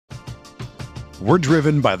We're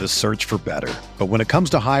driven by the search for better. But when it comes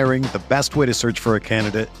to hiring, the best way to search for a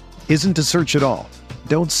candidate isn't to search at all.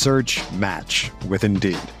 Don't search, match with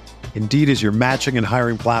Indeed. Indeed is your matching and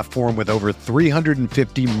hiring platform with over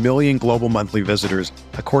 350 million global monthly visitors,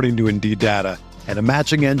 according to Indeed data, and a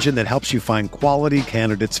matching engine that helps you find quality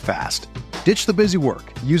candidates fast. Ditch the busy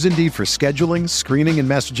work. Use Indeed for scheduling, screening, and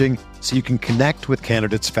messaging so you can connect with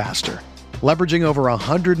candidates faster. Leveraging over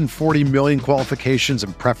 140 million qualifications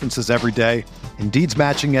and preferences every day, Indeed's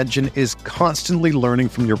matching engine is constantly learning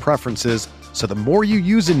from your preferences, so the more you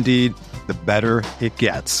use Indeed, the better it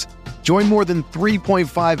gets. Join more than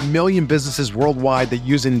 3.5 million businesses worldwide that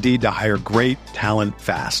use Indeed to hire great talent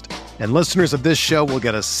fast. And listeners of this show will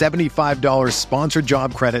get a $75 sponsored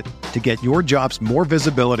job credit to get your jobs more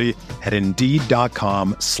visibility at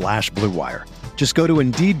Indeed.com/Blue Wire. Just go to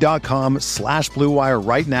Indeed.com/Blue Wire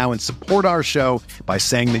right now and support our show by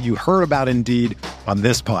saying that you heard about Indeed on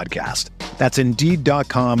this podcast. That's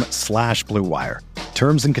Indeed.com/Blue Wire.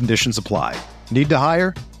 Terms and conditions apply. Need to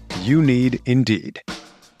hire? You need Indeed.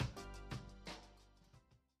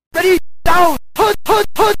 Ready, down, put.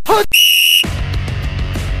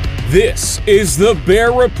 This is the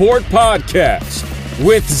Bear Report Podcast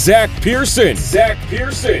with Zach Pearson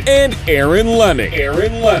and Aaron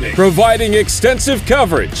Leming. Providing extensive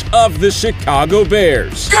coverage of the Chicago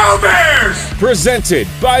Bears. Go Bears! Presented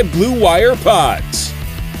by Blue Wire Pods.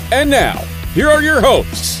 And now, here are your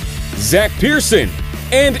hosts, Zach Pearson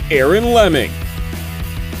and Aaron Leming.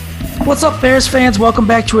 What's up, Bears fans? Welcome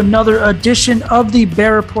back to another edition of the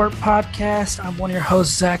Bear Report Podcast. I'm one of your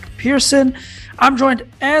hosts, Zach Pearson. I'm joined,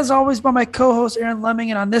 as always, by my co-host, Aaron Leming,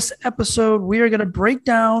 and on this episode, we are going to break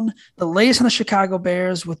down the latest on the Chicago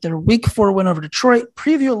Bears with their Week 4 win over Detroit,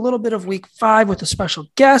 preview a little bit of Week 5 with a special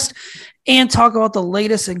guest, and talk about the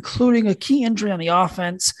latest, including a key injury on the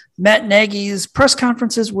offense, Matt Nagy's press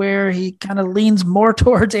conferences where he kind of leans more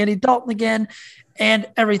towards Andy Dalton again, and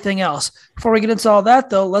everything else. Before we get into all that,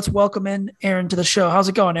 though, let's welcome in Aaron to the show. How's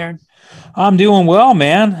it going, Aaron? I'm doing well,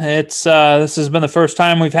 man. It's this has been the first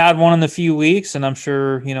time we've had one in a few weeks, and I'm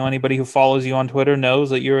sure anybody who follows you on Twitter knows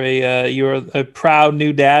that you're a proud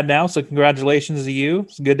new dad now. So congratulations to you.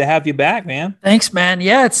 It's good to have you back, man. Thanks, man.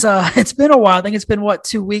 Yeah, it's been a while. I think it's been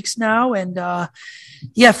 2 weeks now, and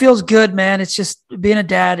yeah, it feels good, man. It's just being a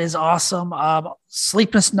dad is awesome.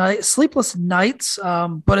 Sleepless nights,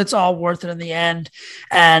 but it's all worth it in the end.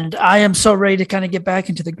 And I am so ready to kind of get back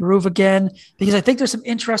into the groove again, because I think there's some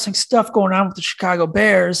interesting stuff going on with the Chicago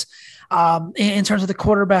Bears in terms of the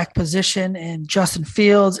quarterback position and Justin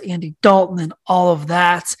Fields, Andy Dalton, and all of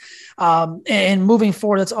that. And moving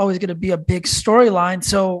forward, that's always going to be a big storyline.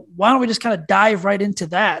 So why don't we just kind of dive right into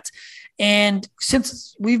that? And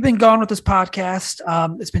since we've been gone with this podcast,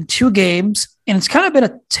 it's been 2 games, and it's kind of been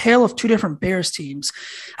a tale of 2 different Bears teams.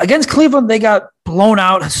 Against Cleveland, they got blown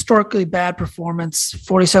out, historically bad performance,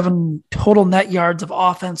 47 total net yards of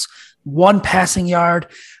offense, 1 passing yard.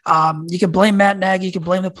 You can blame Matt Nagy, you can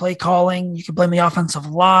blame the play calling, you can blame the offensive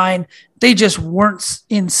line. They just weren't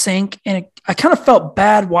in sync, and I kind of felt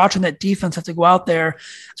bad watching that defense have to go out there,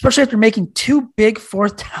 especially after making 2 big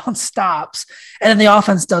 4th down stops, and then the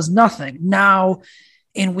offense does nothing. Now,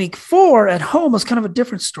 in Week 4 at home was kind of a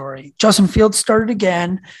different story. Justin Fields started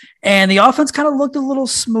again, and the offense kind of looked a little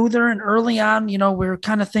smoother. And early on, we were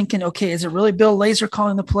kind of thinking, okay, is it really Bill Lazor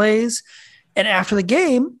calling the plays? And after the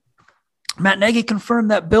game, Matt Nagy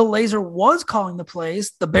confirmed that Bill Lazor was calling the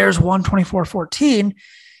plays. The Bears won 24-14.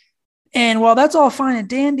 And while that's all fine and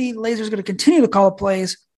dandy, Lazor's going to continue to call the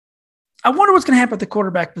plays. I wonder what's going to happen at the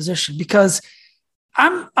quarterback position, because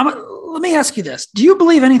let me ask you this. Do you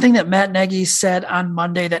believe anything that Matt Nagy said on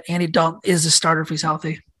Monday that Andy Dalton is the starter if he's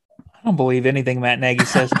healthy? I don't believe anything Matt Nagy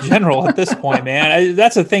says in general at this point, man.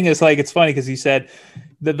 That's the thing. It's funny because he said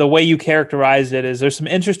that the way you characterized it is there's some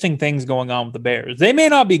interesting things going on with the Bears. They may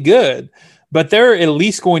not be good, but they're at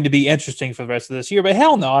least going to be interesting for the rest of this year. But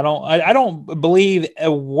hell no, I don't believe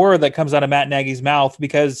a word that comes out of Matt Nagy's mouth,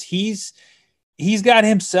 because he's got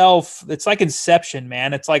himself. It's like Inception,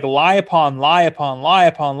 man. It's like lie upon lie upon lie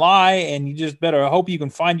upon lie, and you just better hope you can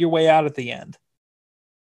find your way out at the end.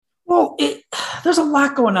 Well, there's a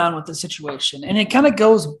lot going on with the situation, and it kind of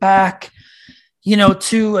goes back,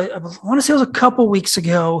 to I want to say it was a couple weeks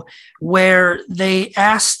ago where they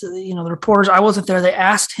asked, the reporters. I wasn't there. They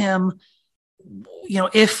asked him,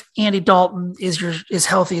 if Andy Dalton is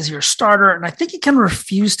healthy as your starter, and I think he kind of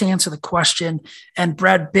refused to answer the question. And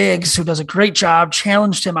Brad Biggs, who does a great job,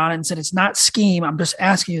 challenged him on it and said, "It's not scheme. I'm just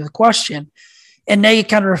asking you the question." And Nagy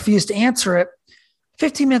kind of refused to answer it.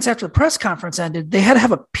 15 minutes after the press conference ended, they had to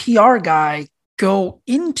have a PR guy go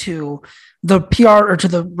into the PR or to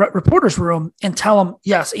the reporter's room and tell them,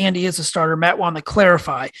 yes, Andy is a starter. Matt wanted to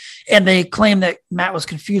clarify. And they claim that Matt was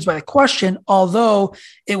confused by the question, although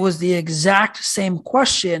it was the exact same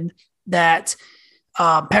question that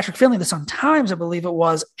Patrick Finley, the Sun-Times, I believe it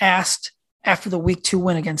was, asked after the week 2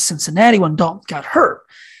 win against Cincinnati when Dalton got hurt.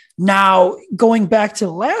 Now, going back to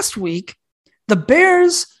last week, the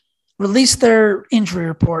Bears released their injury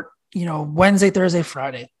report, Wednesday, Thursday,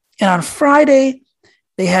 Friday. And on Friday,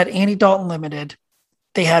 they had Andy Dalton limited.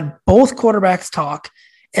 They had both quarterbacks talk.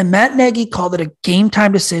 And Matt Nagy called it a game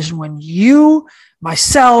time decision when you,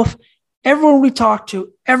 myself, everyone we talked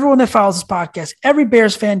to, everyone that follows this podcast, every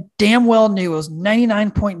Bears fan damn well knew it was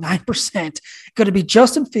 99.9% going to be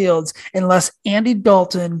Justin Fields unless Andy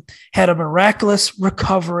Dalton had a miraculous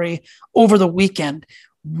recovery over the weekend.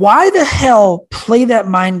 Why the hell play that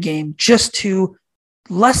mind game just to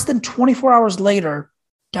less than 24 hours later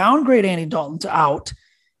downgrade Andy Dalton to out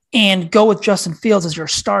and go with Justin Fields as your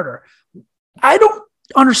starter? I don't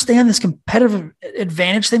understand this competitive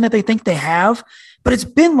advantage thing that they think they have, but it's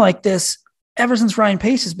been like this ever since Ryan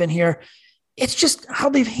Pace has been here. It's just how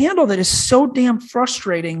they've handled it is so damn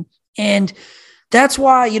frustrating. And that's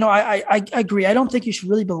why, I agree. I don't think you should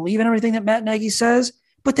really believe in everything that Matt Nagy says,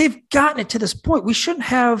 but they've gotten it to this point. We shouldn't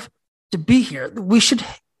have to be here. We should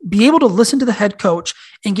be able to listen to the head coach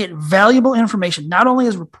and get valuable information, not only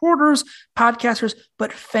as reporters, podcasters,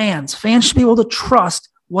 but fans. Fans should be able to trust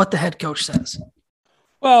what the head coach says.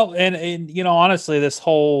 Well, and honestly, this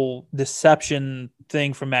whole deception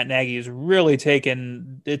thing from Matt Nagy is really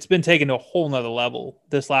it's been taken to a whole nother level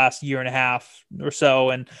this last year and a half or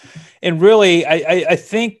so. And really, I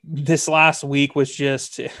think this last week was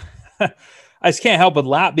just, I just can't help but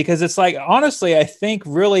laugh because it's like, honestly, I think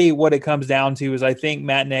really what it comes down to is I think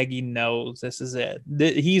Matt Nagy knows this is it.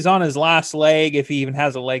 He's on his last leg, if he even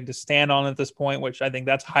has a leg to stand on at this point, which I think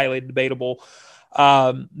that's highly debatable.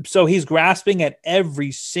 So he's grasping at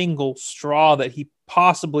every single straw that he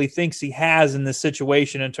possibly thinks he has in this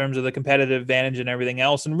situation in terms of the competitive advantage and everything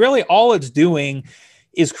else. And really all it's doing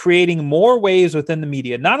is creating more waves within the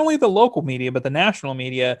media, not only the local media, but the national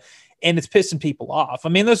media. And it's pissing people off. I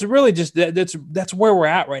mean, that's really just, that's where we're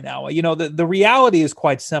at right now. The reality is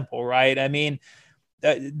quite simple, right? I mean,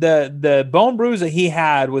 the bone bruise that he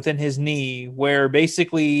had within his knee, where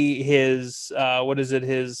basically his,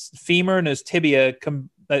 his femur and his tibia,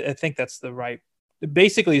 I think that's the right,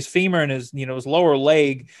 basically his femur and his, his lower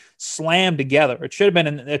leg slammed together. It should have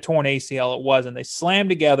been a torn ACL. It wasn't. They slammed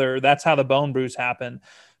together. That's how the bone bruise happened.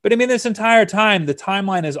 But I mean, this entire time, the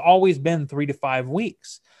timeline has always been 3 to 5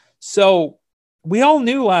 weeks. So we all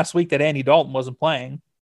knew last week that Andy Dalton wasn't playing.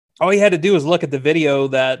 All he had to do was look at the video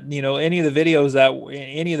that, any of the videos that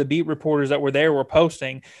any of the beat reporters that were there were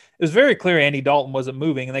posting. It was very clear Andy Dalton wasn't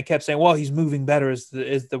moving. And they kept saying, well, he's moving better as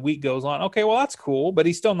the week goes on. Okay, well, that's cool, but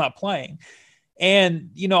he's still not playing.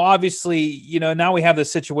 And, obviously, now we have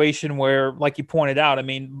this situation where, like you pointed out, I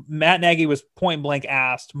mean, Matt Nagy was point blank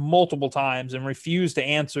asked multiple times and refused to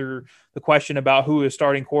answer the question about who his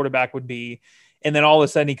starting quarterback would be. And then all of a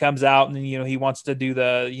sudden he comes out and, he wants to do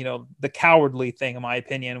the cowardly thing, in my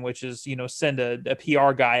opinion, which is, send a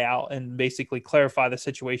PR guy out and basically clarify the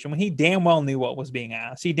situation when he damn well knew what was being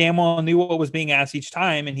asked. He damn well knew what was being asked each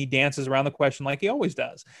time. And he dances around the question like he always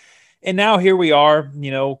does. And now here we are,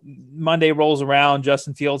 Monday rolls around.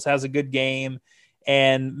 Justin Fields has a good game.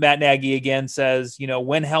 And Matt Nagy again says,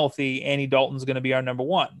 when healthy, Andy Dalton's going to be our number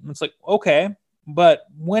one. And it's like, okay, but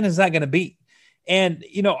when is that going to be? And,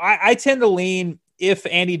 I tend to lean, if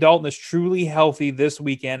Andy Dalton is truly healthy this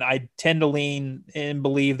weekend, I tend to lean and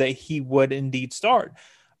believe that he would indeed start.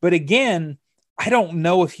 But again, I don't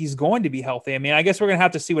know if he's going to be healthy. I mean, I guess we're going to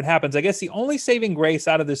have to see what happens. I guess the only saving grace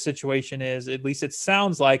out of this situation is, at least it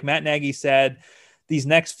sounds like Matt Nagy said, these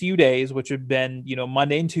next few days, which have been,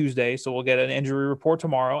 Monday and Tuesday. So we'll get an injury report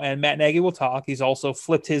tomorrow and Matt Nagy will talk. He's also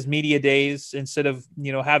flipped his media days instead of,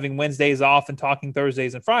 having Wednesdays off and talking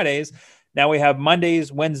Thursdays and Fridays. Now we have Mondays,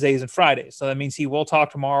 Wednesdays, and Fridays. So that means he will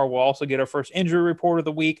talk tomorrow. We'll also get our first injury report of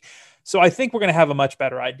the week. So I think we're going to have a much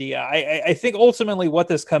better idea. I think ultimately what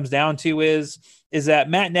this comes down to is that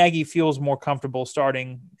Matt Nagy feels more comfortable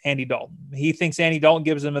starting Andy Dalton. He thinks Andy Dalton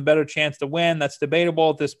gives him a better chance to win. That's debatable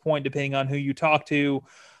at this point, depending on who you talk to.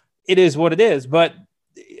 It is what it is. But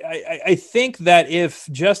I think that if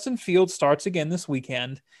Justin Fields starts again this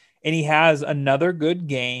weekend and he has another good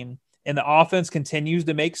game, and the offense continues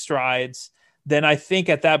to make strides, then I think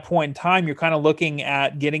at that point in time, you're kind of looking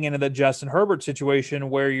at getting into the Justin Herbert situation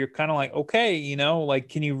where you're kind of like, okay,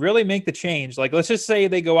 can you really make the change? Like, let's just say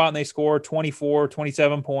they go out and they score 24,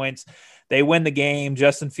 27 points. They win the game.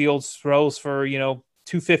 Justin Fields throws for,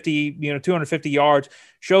 250 yards,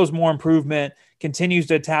 shows more improvement, continues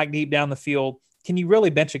to attack deep down the field. Can you really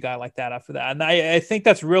bench a guy like that after that? And I think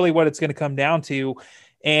that's really what it's going to come down to.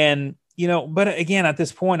 And, but again, at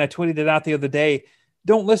this point, I tweeted it out the other day.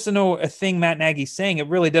 Don't listen to a thing Matt Nagy's saying. It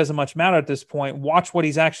really doesn't much matter at this point. Watch what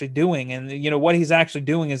he's actually doing. And, what he's actually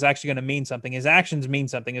doing is actually going to mean something. His actions mean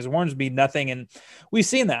something. His words mean nothing. And we've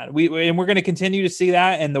seen that. And we're going to continue to see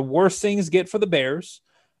that. And the worse things get for the Bears,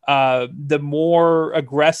 the more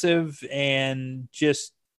aggressive and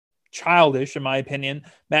just childish, in my opinion,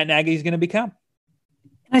 Matt Nagy is going to become.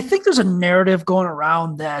 And I think there's a narrative going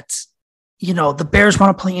around that, the Bears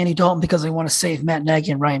want to play Andy Dalton because they want to save Matt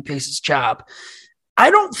Nagy and Ryan Pace's job. I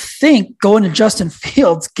don't think going to Justin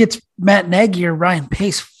Fields gets Matt Nagy or Ryan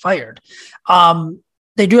Pace fired.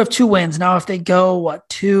 They do have 2 wins. Now, if they go,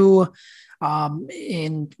 2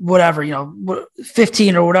 in whatever,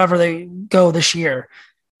 15 or whatever they go this year,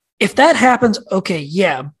 if that happens, okay,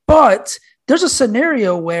 yeah. But there's a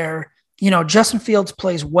scenario where, Justin Fields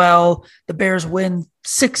plays well, the Bears win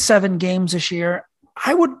 6-7 games this year.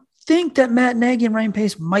 I would think that Matt Nagy and Ryan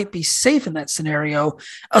Pace might be safe in that scenario,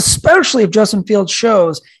 especially if Justin Fields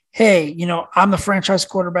shows, hey, I'm the franchise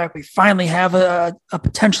quarterback. We finally have a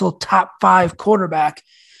potential top 5 quarterback.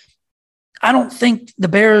 I don't think the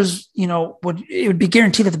Bears, it would be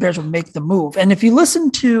guaranteed that the Bears would make the move. And if you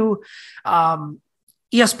listen to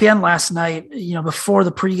ESPN last night, before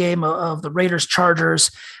the pregame of the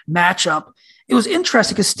Raiders-Chargers matchup, it was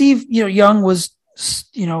interesting because Steve, Young was,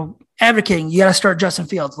 advocating, you got to start Justin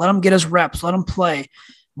Fields. Let him get his reps. Let him play.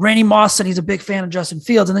 Randy Moss said he's a big fan of Justin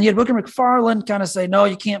Fields. And then you had Booker McFarland kind of say, no,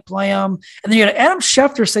 you can't play him. And then you had Adam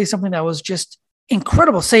Schefter say something that was just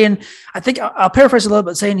incredible, saying, I think I'll paraphrase a little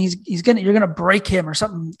bit, saying you're going to break him or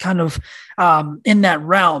something kind of in that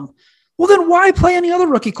realm. Well, then why play any other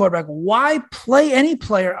rookie quarterback? Why play any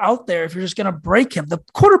player out there if you're just going to break him? The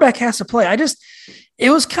quarterback has to play. It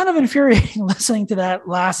was kind of infuriating listening to that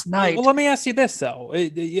last night. Well, let me ask you this, though,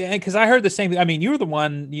 because I heard the same thing. I mean, you were the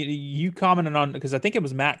one you commented on, because I think it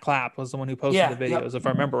was Matt Clapp was the one who posted the videos, if I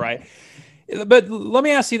remember right. But let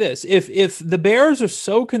me ask you this. If the Bears are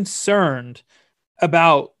so concerned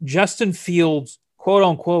about Justin Fields, quote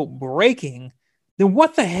unquote, breaking, then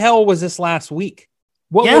what the hell was this last week?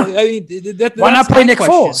 Why not play Nick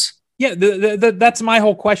Foles? Yeah, that's my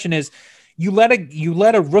whole question is, you let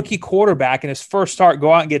a rookie quarterback in his first start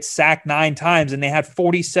go out and get sacked 9 times, and they had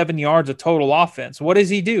 47 yards of total offense. What does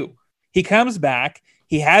he do? He comes back.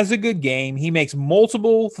 He has a good game. He makes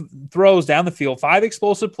multiple throws down the field, 5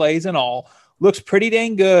 explosive plays in all. Looks pretty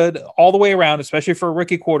dang good all the way around, especially for a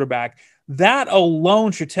rookie quarterback. That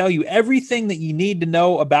alone should tell you everything that you need to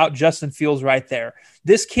know about Justin Fields right there.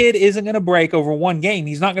 This kid isn't going to break over one game.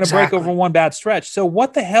 He's not going to break over one bad stretch. So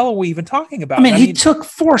what the hell are we even talking about? I mean, he took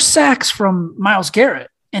 4 sacks from Myles Garrett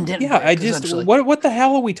and didn't. Yeah, what the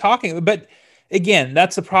hell are we talking about? But again,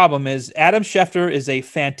 that's the problem is Adam Schefter is a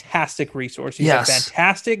fantastic resource. He's a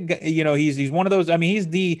fantastic, he's one of those. I mean,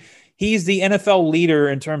 he's the NFL leader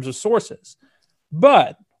in terms of sources.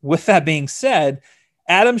 But with that being said,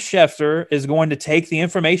 Adam Schefter is going to take the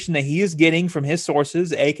information that he is getting from his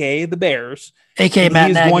sources, aka the Bears, aka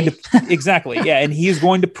Matt Nagy. Exactly, yeah, and he is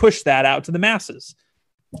going to push that out to the masses.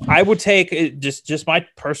 I would take just my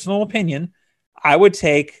personal opinion. I would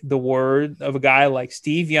take the word of a guy like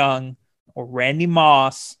Steve Young or Randy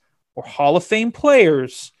Moss or Hall of Fame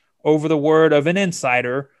players over the word of an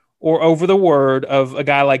insider or over the word of a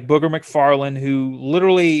guy like Booger McFarland, who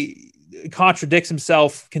literally contradicts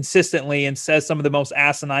himself consistently and says some of the most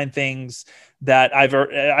asinine things that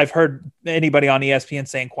I've heard anybody on ESPN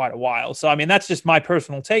say in quite a while. So, I mean, that's just my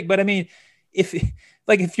personal take. But I mean, if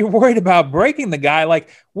you're worried about breaking the guy,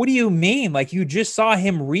 what do you mean? You just saw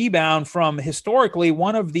him rebound from historically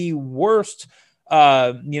one of the worst,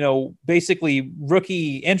 basically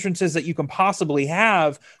rookie entrances that you can possibly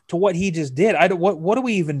have to what he just did. What are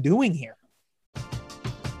we even doing here?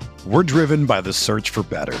 We're driven by the search for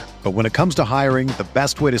better. But when it comes to hiring, the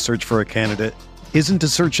best way to search for a candidate isn't to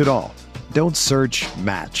search at all. Don't search,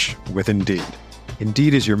 match with Indeed.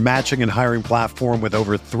 Indeed is your matching and hiring platform with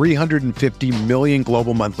over 350 million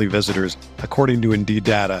global monthly visitors, according to Indeed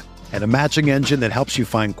data, and a matching engine that helps you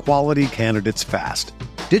find quality candidates fast.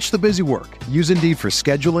 Ditch the busy work. Use Indeed for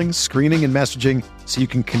scheduling, screening, and messaging so you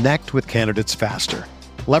can connect with candidates faster.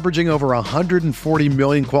 Leveraging over 140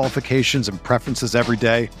 million qualifications and preferences every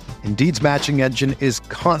day, Indeed's matching engine is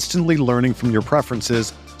constantly learning from your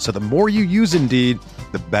preferences, so the more you use Indeed,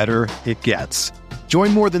 the better it gets.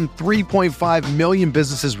 Join more than 3.5 million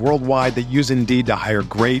businesses worldwide that use Indeed to hire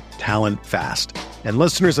great talent fast. And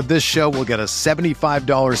listeners of this show will get a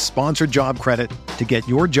 $75 sponsored job credit to get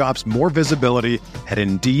your jobs more visibility at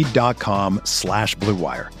Indeed.com/Blue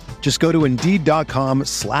Wire. Just go to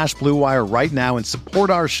Indeed.com/Blue Wire right now and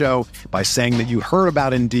support our show by saying that you heard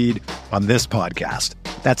about Indeed on this podcast.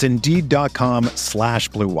 That's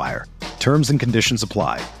Indeed.com/Blue Wire. Terms and conditions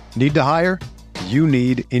apply. Need to hire? You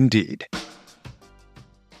need Indeed.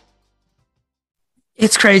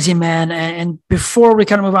 It's crazy, man. And before we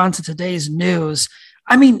kind of move on to today's news,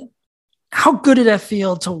 I mean, how good did that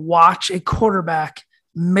feel to watch a quarterback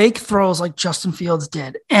make throws like Justin Fields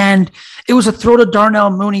did? And it was a throw to Darnell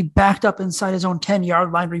Mooney backed up inside his own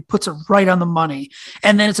 10-yard line where he puts it right on the money.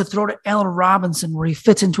 And then it's a throw to Allen Robinson where he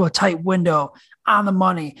fits into a tight window on the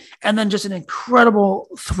money. And then just an incredible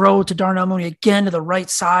throw to Darnell Mooney again to the right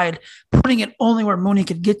side, putting it only where Mooney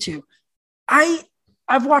could get to.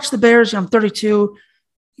 I've watched the Bears. I'm 32.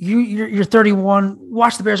 You're 31.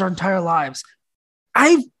 Watched the Bears our entire lives.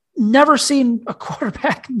 I've never seen a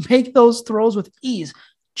quarterback make those throws with ease.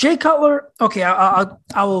 Jay Cutler, okay,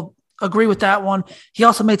 I will agree with that one. He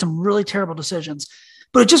also made some really terrible decisions,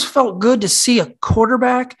 but it just felt good to see a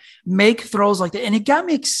quarterback make throws like that, and it got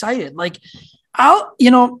me excited. Like,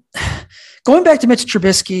 going back to Mitch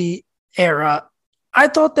Trubisky era, I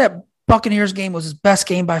thought that Buccaneers game was his best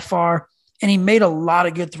game by far, and he made a lot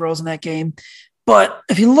of good throws in that game. But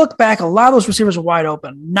if you look back, a lot of those receivers are wide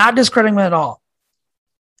open, not discrediting them at all.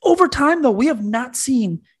 Over time, though, we have not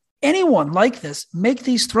seen anyone like this make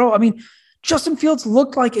these throws. I mean, Justin Fields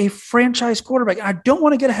looked like a franchise quarterback. I don't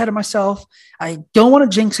want to get ahead of myself. I don't want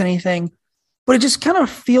to jinx anything, but it just kind of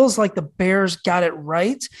feels like the Bears got it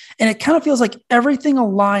right. And it kind of feels like everything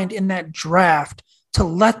aligned in that draft to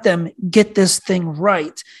let them get this thing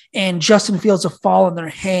right. And Justin Fields to fall in their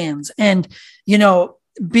hands. And,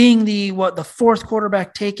 being the fourth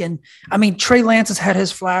quarterback taken, I mean, Trey Lance has had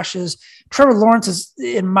his flashes. Trevor Lawrence is,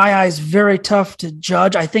 in my eyes, very tough to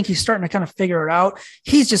judge. I think he's starting to kind of figure it out.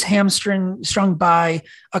 He's just strung by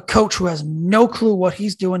a coach who has no clue what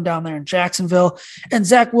he's doing down there in Jacksonville. And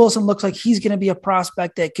Zach Wilson looks like he's going to be a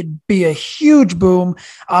prospect that could be a huge boom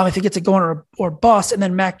if he gets it going or bust. And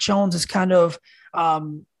then Mac Jones is kind of, I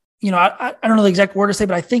don't know the exact word to say,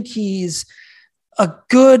 but I think he's a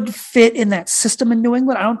good fit in that system in New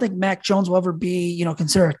England. I don't think Mac Jones will ever be,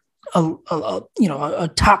 considered a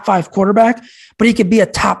top 5 quarterback, but he could be a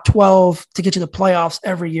top 12 to get to the playoffs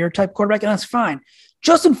every year type quarterback. And that's fine.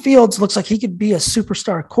 Justin Fields looks like he could be a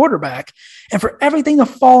superstar quarterback. And for everything to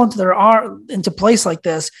fall into place like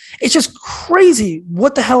this, it's just crazy.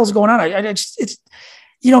 What the hell is going on?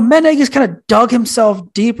 Matt Nagy's kind of dug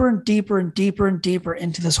himself deeper and deeper and deeper and deeper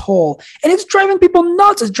into this hole. And it's driving people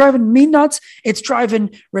nuts. It's driving me nuts. It's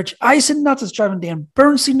driving Rich Eisen nuts. It's driving Dan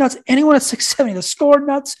Bernstein nuts. Anyone at 670 The Score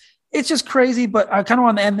nuts. It's just crazy, but I kind of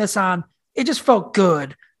want to end this on, it just felt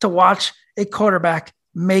good to watch a quarterback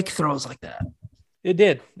make throws like that. It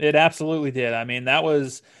did. It absolutely did. I mean, that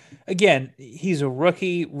was, again, he's a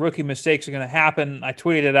rookie. Rookie mistakes are going to happen. I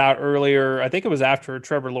tweeted it out earlier. I think it was after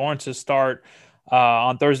Trevor Lawrence's start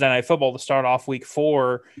on Thursday Night Football to start off week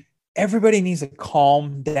 4. Everybody needs to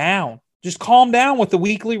calm down. Just calm down with the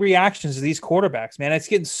weekly reactions to these quarterbacks, man. It's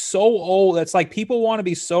getting so old. It's like people want to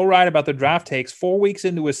be so right about their draft takes 4 weeks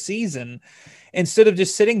into a season instead of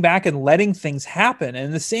just sitting back and letting things happen.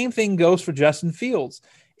 And the same thing goes for Justin Fields.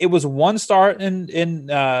 It was one start in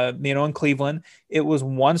Cleveland. It was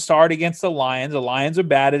one start against the Lions. The Lions are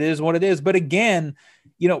bad. It is what it is. But again,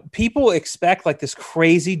 people expect like this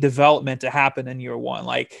crazy development to happen in year one.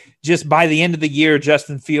 Like just by the end of the year,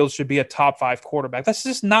 Justin Fields should be a top 5 quarterback. That's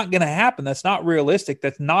just not going to happen. That's not realistic.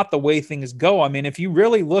 That's not the way things go. I mean, if you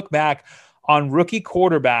really look back on rookie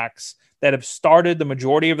quarterbacks that have started the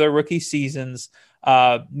majority of their rookie seasons,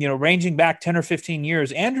 ranging back 10 or 15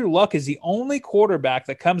 years, Andrew Luck is the only quarterback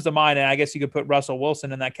that comes to mind. And I guess you could put Russell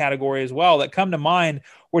Wilson in that category as well, that come to mind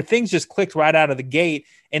where things just clicked right out of the gate.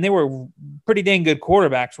 And they were pretty dang good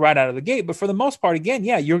quarterbacks right out of the gate. But for the most part, again,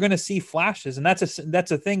 yeah, you're going to see flashes. And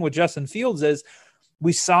that's a thing with Justin Fields is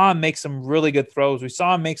we saw him make some really good throws. We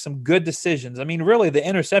saw him make some good decisions. I mean, really, the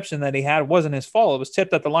interception that he had wasn't his fault. It was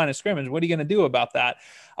tipped at the line of scrimmage. What are you going to do about that?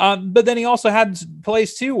 But then he also had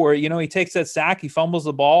plays too where, he takes that sack, he fumbles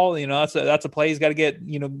the ball. That's a play he's got to get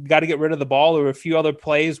rid of the ball. There were a few other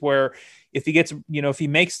plays where if he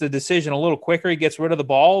makes the decision a little quicker, he gets rid of the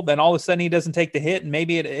ball, then all of a sudden he doesn't take the hit and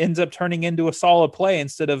maybe it ends up turning into a solid play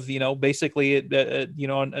instead of, basically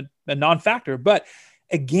a non-factor. But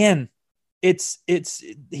again,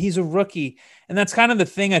 he's a rookie. And that's kind of the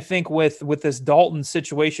thing I think with this Dalton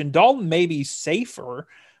situation. Dalton may be safer,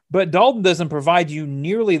 but Dalton doesn't provide you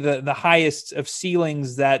nearly the highest of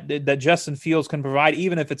ceilings that Justin Fields can provide,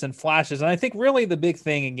 even if it's in flashes. And I think really the big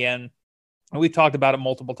thing, again, and we've talked about it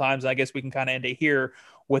multiple times, I guess we can kind of end it here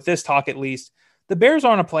with this talk at least. The Bears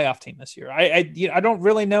aren't a playoff team this year. I don't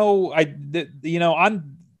really know. I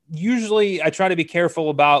try to be careful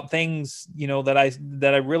about things, that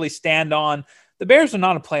I really stand on. The Bears are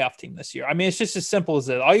not a playoff team this year. I mean, it's just as simple as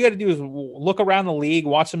that. All you got to do is look around the league,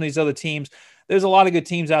 watch some of these other teams. There's a lot of good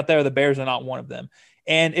teams out there. The Bears are not one of them.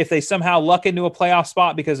 And if they somehow luck into a playoff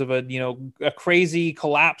spot because of a crazy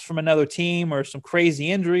collapse from another team or some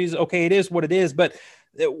crazy injuries, okay, it is what it is. But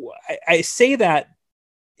I say that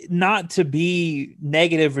not to be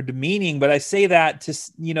negative or demeaning, but I say that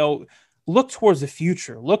to, look towards the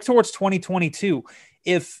future, look towards 2022.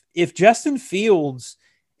 If Justin Fields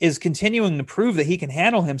is continuing to prove that he can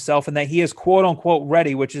handle himself and that he is quote unquote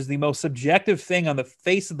ready, which is the most subjective thing on the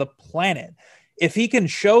face of the planet. If he can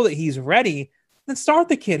show that he's ready, then start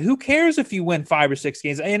the kid. Who cares if you win 5 or 6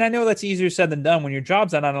 games? And I know that's easier said than done when your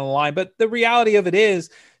job's not on the line, but the reality of it is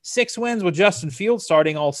 6 wins with Justin Fields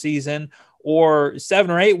starting all season, or 7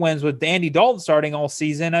 or 8 wins with Andy Dalton starting all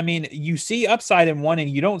season. I mean, you see upside in one and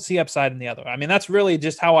you don't see upside in the other. I mean, that's really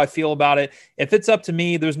just how I feel about it. If it's up to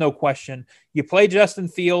me, there's no question. You play Justin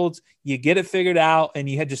Fields, you get it figured out, and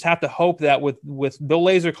you just have to hope that with Bill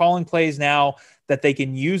Lazor calling plays now, that they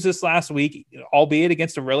can use this last week, albeit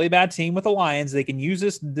against a really bad team with the Lions. They can use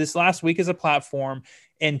this last week as a platform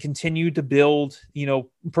and continue to build,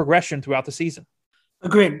 progression throughout the season.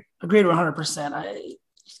 Agreed 100%.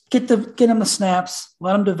 Get him the snaps,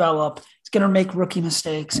 let him develop. He's going to make rookie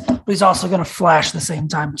mistakes, but he's also going to flash at the same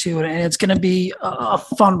time too. And it's going to be a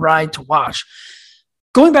fun ride to watch.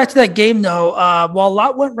 Going back to that game though, while a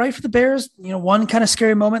lot went right for the Bears, one kind of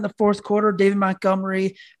scary moment in the fourth quarter, David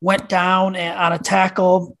Montgomery went down on a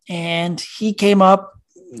tackle and he came up,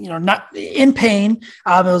 not in pain.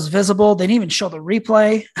 It was visible. They didn't even show the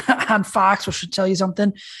replay on Fox, which should tell you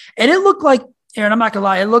something. And it looked like, Aaron, I'm not going to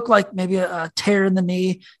lie, it looked like maybe a tear in the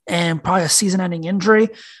knee and probably a season-ending injury.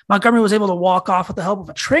 Montgomery was able to walk off with the help of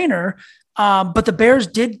a trainer, but the Bears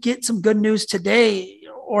did get some good news today,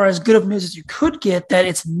 or as good of news as you could get, that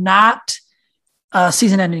it's not a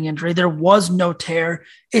season-ending injury. There was no tear.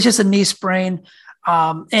 It's just a knee sprain,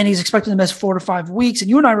 and he's expected to miss 4 to 5 weeks. And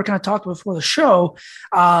you and I were kind of talking before the show.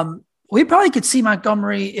 We probably could see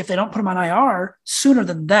Montgomery, if they don't put him on IR, sooner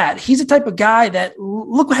than that. He's the type of guy that,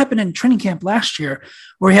 look what happened in training camp last year,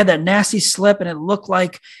 where he had that nasty slip and it looked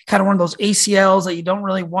like kind of one of those ACLs that you don't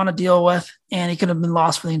really want to deal with, and he could have been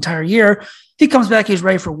lost for the entire year. He comes back, he's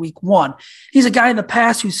ready for week 1. He's a guy in the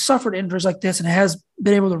past who's suffered injuries like this and has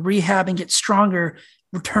been able to rehab and get stronger,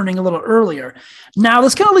 returning a little earlier. Now,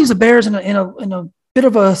 this kind of leaves the Bears in a bit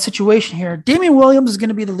of a situation here. Damian Williams is going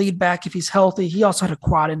to be the lead back if he's healthy. He also had a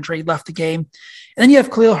quad injury, left the game. And then you have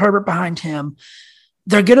Khalil Herbert behind him.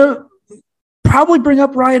 They're going to probably bring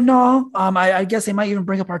up Ryan Nall. I guess they might even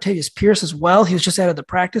bring up Artavius Pierce as well. He was just out of the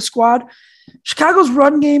practice squad. Chicago's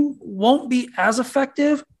run game won't be as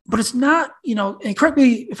effective, but it's not, and correct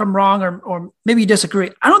me if I'm wrong or maybe you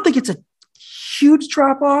disagree. I don't think it's a huge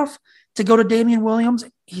drop-off to go to Damian Williams.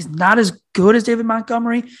 He's not as good as David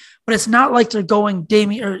Montgomery, but it's not like they're going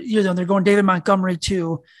they're going David Montgomery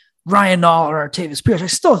to Ryan Nall or Artavius Pierce. I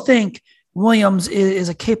still think Williams is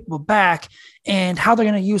a capable back, and how they're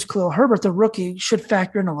going to use Khalil Herbert, the rookie, should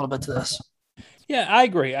factor in a little bit to this. Yeah, I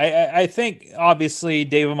agree. I think obviously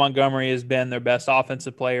David Montgomery has been their best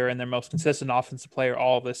offensive player and their most consistent offensive player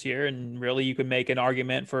all this year. And really you could make an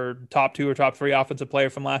argument for top 2 or top 3 offensive player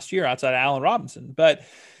from last year outside of Allen Robinson. But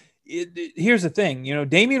here's the thing,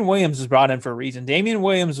 Damian Williams was brought in for a reason. Damian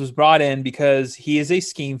Williams was brought in because he is a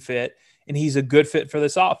scheme fit and he's a good fit for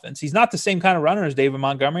this offense. He's not the same kind of runner as David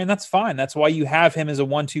Montgomery, and that's fine. That's why you have him as a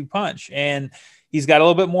 1-2 punch. And he's got a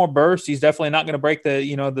little bit more burst. He's definitely not going to break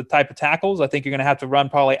the type of tackles. I think you're going to have to run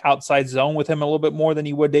probably outside zone with him a little bit more than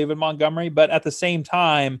you would David Montgomery. But at the same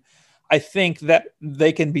time, I think that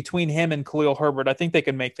they can, between him and Khalil Herbert, I think they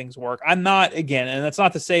can make things work. I'm not, again, and that's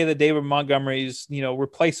not to say that David Montgomery's,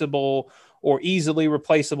 replaceable or easily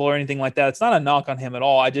replaceable or anything like that. It's not a knock on him at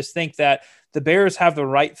all. I just think that the Bears have the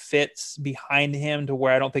right fits behind him to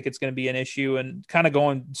where I don't think it's going to be an issue. And kind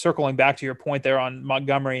of circling back to your point there on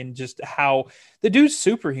Montgomery and just how the dude's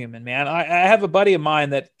superhuman, man. I have a buddy of mine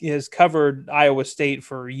that has covered Iowa State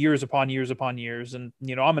for years upon years upon years. And,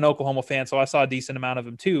 I'm an Oklahoma fan, so I saw a decent amount of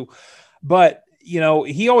him too. But,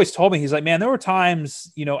 he always told me, he's like, man, there were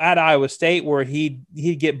times, at Iowa State where he'd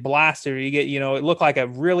get blasted or it looked like a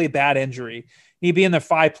really bad injury. He'd be in there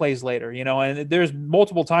 5 plays later, and there's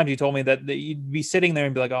multiple times he told me that you'd be sitting there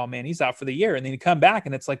and be like, oh man, he's out for the year. And then he'd come back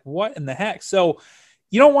and it's like, what in the heck? So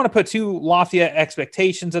you don't want to put too lofty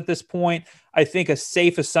expectations at this point. I think a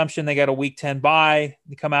safe assumption, they got a week 10 bye.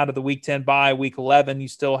 You come out of the week 10 bye, week 11, you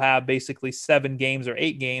still have basically 7 games or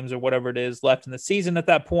 8 games or whatever it is left in the season at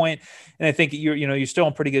that point. And I think you're still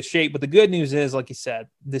in pretty good shape. But the good news is, like you said,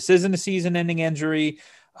 this isn't a season-ending injury.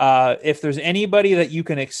 If there's anybody that you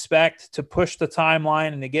can expect to push the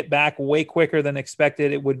timeline and to get back way quicker than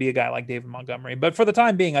expected, it would be a guy like David Montgomery. But for the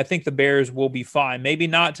time being, I think the Bears will be fine. Maybe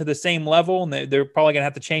not to the same level, and they're probably going to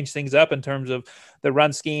have to change things up in terms of the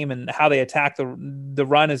run scheme and how they attack the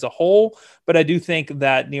run as a whole. But I do think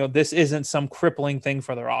that, this isn't some crippling thing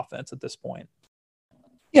for their offense at this point.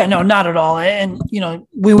 Yeah, no, not at all. And,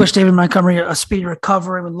 we wish David Montgomery a speedy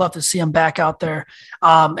recovery. We'd love to see him back out there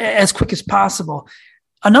as quick as possible.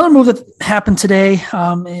 Another move that happened today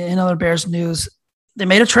in other Bears news, they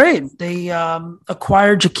made a trade. They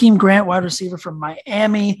acquired Jakeem Grant, wide receiver from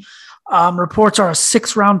Miami. Reports are a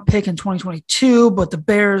 6th-round pick in 2022, but the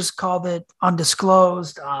Bears called it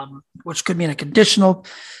undisclosed, which could mean a conditional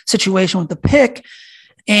situation with the pick.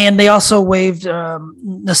 And they also waived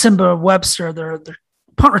Nasimba Webster, their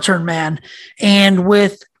punt return man. And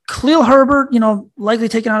with Khalil Herbert, likely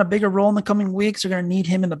taking on a bigger role in the coming weeks, they're going to need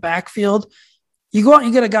him in the backfield. You go out and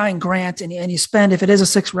you get a guy in Grant and you spend, if it is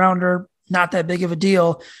a 6th-rounder, not that big of a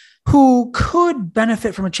deal, who could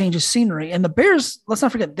benefit from a change of scenery. And the Bears, let's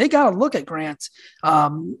not forget, they got to look at Grant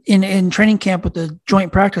in training camp with the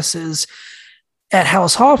joint practices at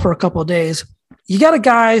Hallis Hall for a couple of days. You got a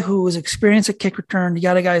guy who is experienced at kick return. You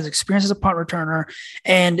got a guy who's experienced as a punt returner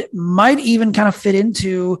and might even kind of fit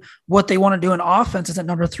into what they want to do in offense as a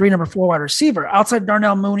number 3, number 4 wide receiver. Outside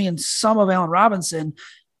Darnell Mooney and some of Allen Robinson,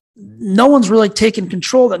 no one's really taken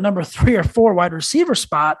control of that number 3 or 4 wide receiver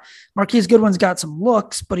spot. Marquise Goodwin's got some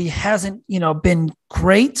looks, but he hasn't, been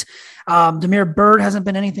great. Damiere Byrd hasn't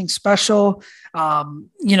been anything special.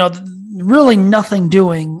 Really nothing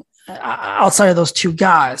doing outside of those 2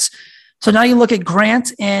 guys. So now you look at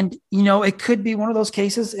Grant and, it could be one of those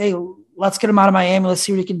cases. Hey, let's get him out of Miami. Let's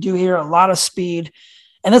see what he can do here. A lot of speed.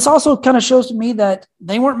 And this also kind of shows to me that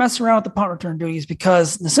they weren't messing around with the punt return duties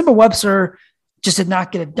because Nasimba Webster just did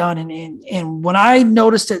not get it done. And when I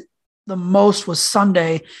noticed it the most was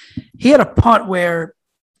Sunday, he had a punt where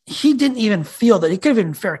he didn't even feel that he could have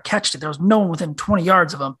even fair catched it. There was no one within 20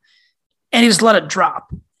 yards of him and he just let it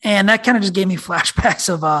drop. And that kind of just gave me flashbacks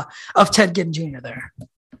of Ted Ginn Jr. there.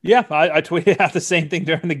 Yeah. I tweeted out the same thing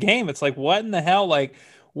during the game. It's like, what in the hell? Like,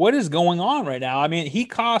 what is going on right now? I mean, he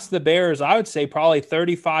cost the Bears, I would say probably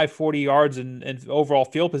 35, 40 yards in overall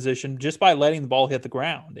field position just by letting the ball hit the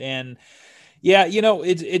ground. And yeah,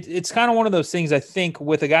 it's kind of one of those things, I think,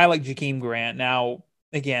 with a guy like Jakeem Grant. Now,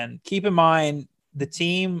 again, keep in mind, the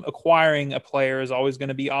team acquiring a player is always going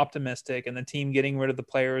to be optimistic, and the team getting rid of the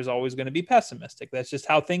player is always going to be pessimistic. That's just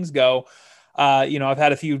how things go. I've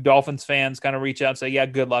had a few Dolphins fans kind of reach out and say, yeah,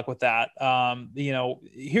 good luck with that.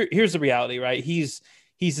 Here's the reality, right? He's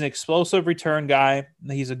an explosive return guy.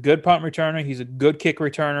 He's a good punt returner. He's a good kick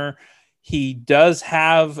returner. He does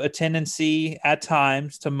have a tendency at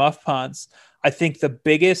times to muff punts. I think the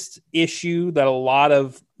biggest issue that a lot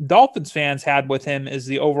of Dolphins fans had with him is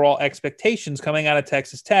the overall expectations coming out of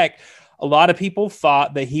Texas Tech. A lot of people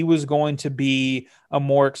thought that he was going to be a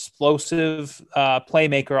more explosive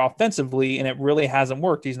playmaker offensively, and it really hasn't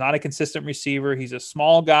worked. He's not a consistent receiver. He's a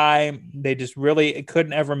small guy. They just really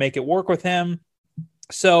couldn't ever make it work with him.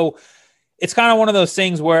 So it's kind of one of those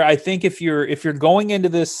things where I think if you're going into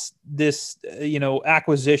this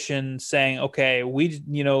acquisition saying, okay,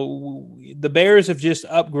 the Bears have just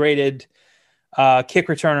upgraded kick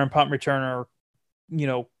returner and punt returner,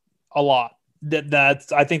 a lot.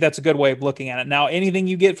 I think that's a good way of looking at it. Now, anything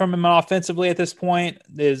you get from him offensively at this point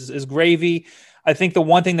is gravy. I think the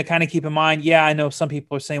one thing to kind of keep in mind, I know some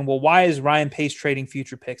people are saying, well, why is Ryan Pace trading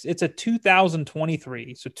future picks? It's a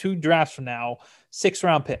 2023, so 2 drafts from now,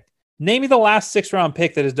 6th-round pick. Name me the last 6th-round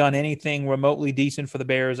pick that has done anything remotely decent for the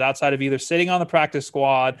Bears outside of either sitting on the practice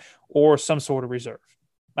squad or some sort of reserve.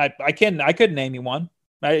 I couldn't name you one.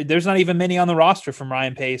 There's not even many on the roster from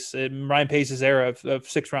Ryan Pace's era of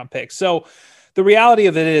 6th-round picks. So the reality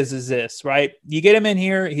of it is this, right? You get him in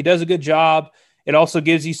here. He does a good job. It also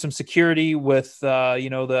gives you some security with,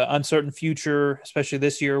 the uncertain future, especially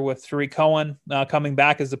this year with Tariq Cohen coming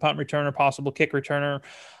back as the punt returner, possible kick returner.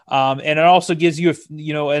 And it also gives you,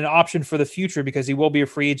 an option for the future because he will be a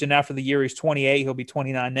free agent after the year. He's 28. He'll be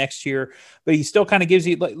 29 next year, but he still kind of gives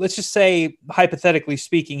you, let's just say, hypothetically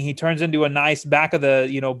speaking, he turns into a nice back of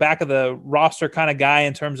the roster kind of guy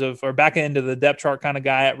in terms of, or back into the depth chart kind of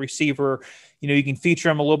guy at receiver. You can feature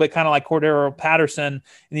him a little bit kind of like Cordero Patterson,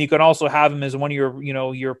 and you can also have him as one of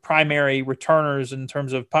your primary returners in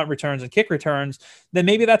terms of punt returns and kick returns. Then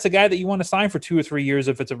maybe that's a guy that you want to sign for 2 or 3 years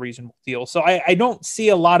if it's a reasonable deal. So I don't see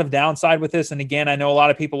a lot of downside with this. And again, I know a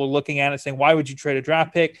lot of people are looking at it saying, why would you trade a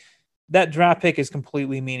draft pick? That draft pick is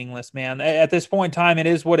completely meaningless, man. At this point in time, it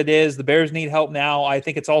is what it is. The Bears need help now. I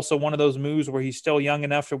think it's also one of those moves where he's still young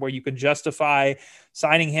enough to where you can justify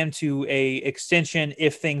signing him to a extension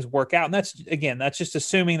if things work out. And that's just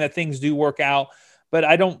assuming that things do work out. But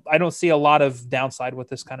I don't see a lot of downside with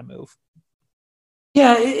this kind of move.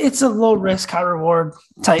 Yeah, it's a low risk, high reward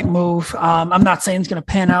type move. I'm not saying it's going to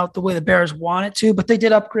pan out the way the Bears want it to, but they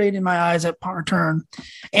did upgrade in my eyes at punt return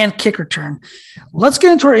and kick return. Let's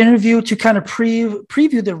get into our interview to kind of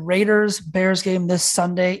preview the Raiders-Bears game this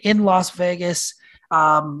Sunday in Las Vegas,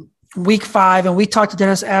 Week 5. And we talked to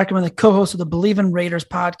Dennis Ackerman, the co-host of the Believe in Raiders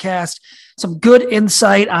podcast. Some good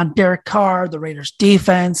insight on Derek Carr, the Raiders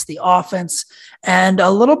defense, the offense, and a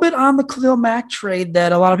little bit on the Khalil Mack trade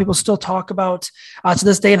that a lot of people still talk about to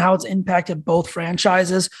this day and how it's impacted both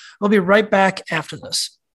franchises. We'll be right back after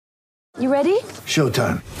this. You ready?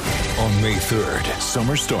 Showtime. On May 3rd,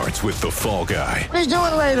 summer starts with The Fall Guy. Let's do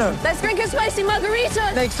it later. Let's drink a spicy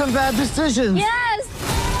margarita. Make some bad decisions. Yes.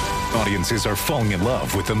 Audiences are falling in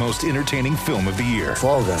love with the most entertaining film of the year.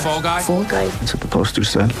 Fall Guy. Fall Guy? Fall guy. That's what the poster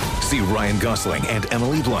said. See Ryan Gosling and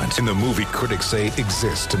Emily Blunt in the movie critics say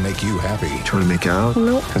exists to make you happy. Trying to make it out?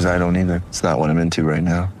 Nope. Because I don't either. It's not what I'm into right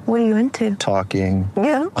now. What are you into? Talking.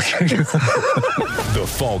 Yeah. The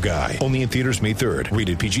Fall Guy. Only in theaters May 3rd.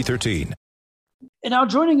 Rated PG-13. And now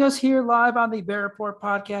joining us here live on the Bear Report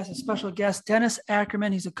podcast, a special guest, Dennis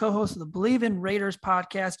Ackerman. He's a co-host of the Believe in Raiders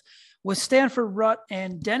podcast with Stanford Rutt.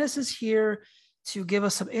 And Dennis is here to give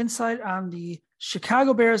us some insight on the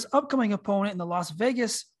Chicago Bears' upcoming opponent in the Las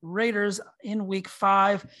Vegas Raiders in Week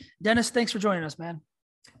 5. Dennis, thanks for joining us, man.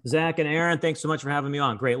 Zach and Aaron, thanks so much for having me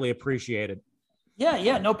on. Greatly appreciated.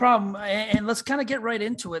 Yeah, no problem. And let's kind of get right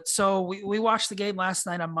into it. So we watched the game last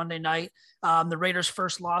night on Monday night, the Raiders'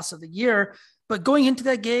 first loss of the year. But going into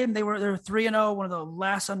that game, they were 3-0, one of the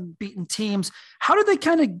last unbeaten teams. How did they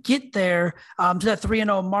kind of get there to that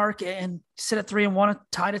 3-0 mark and sit at 3-1,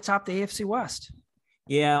 tied atop the AFC West?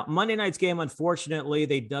 Yeah, Monday night's game, unfortunately,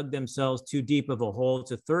 they dug themselves too deep of a hole.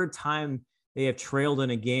 It's the third time they have trailed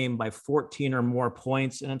in a game by 14 or more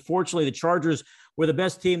points. And unfortunately, the Chargers were the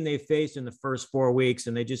best team they faced in the first 4 weeks,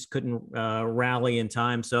 and they just couldn't rally in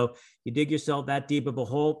time. So you dig yourself that deep of a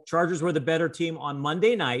hole. Chargers were the better team on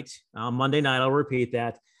Monday night. I'll repeat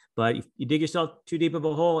that. But you dig yourself too deep of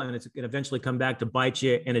a hole, and it's going to eventually come back to bite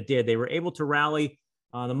you, and it did. They were able to rally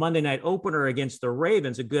on the Monday night opener against the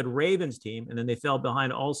Ravens, a good Ravens team, and then they fell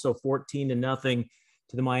behind also 14-0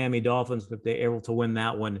 to the Miami Dolphins, but they were able to win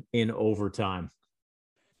that one in overtime.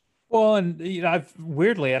 Well, and I've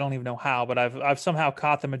weirdly, I don't even know how, but I've somehow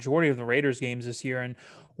caught the majority of the Raiders games this year. And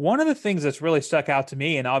one of the things that's really stuck out to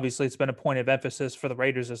me, and obviously it's been a point of emphasis for the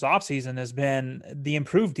Raiders this offseason, has been the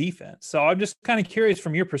improved defense. So I'm just kind of curious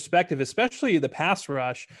from your perspective, especially the pass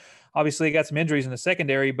rush. Obviously, you got some injuries in the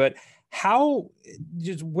secondary, but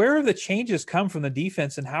where have the changes come from the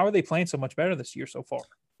defense, and how are they playing so much better this year so far?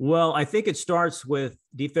 Well, I think it starts with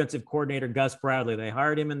defensive coordinator Gus Bradley. They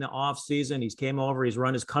hired him in the offseason. He's came over. He's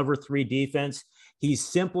run his cover 3 defense. He's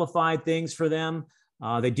simplified things for them.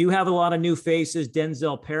 They do have a lot of new faces.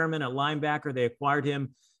 Denzel Perriman at linebacker. They acquired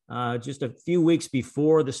him just a few weeks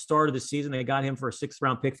before the start of the season. They got him for a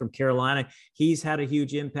 6th-round pick from Carolina. He's had a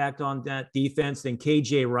huge impact on that defense. Then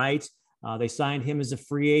KJ Wright, they signed him as a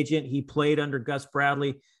free agent. He played under Gus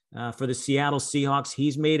Bradley for the Seattle Seahawks.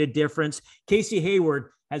 He's made a difference. Casey Hayward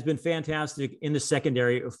has been fantastic in the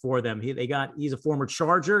secondary for them. He's a former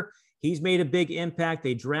Charger. He's made a big impact.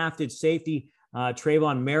 They drafted safety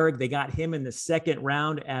Trayvon Merrick. They got him in the 2nd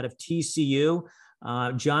round out of TCU.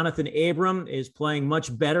 Jonathan Abram is playing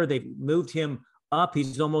much better. They've moved him up.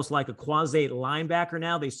 He's almost like a quasi linebacker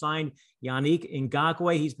now. They signed Yannick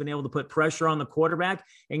Ngakoue. He's been able to put pressure on the quarterback.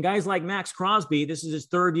 And guys like Max Crosby, this is his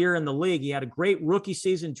 3rd year in the league. He had a great rookie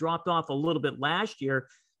season, dropped off a little bit last year,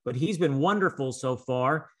 but he's been wonderful so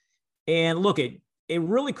far. And look, it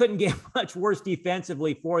really couldn't get much worse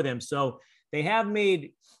defensively for them. So they have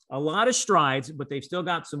made a lot of strides, but they've still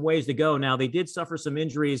got some ways to go. Now, they did suffer some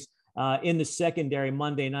injuries in the secondary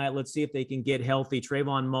Monday night. Let's see if they can get healthy.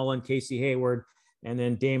 Trayvon Mullen, Casey Hayward, and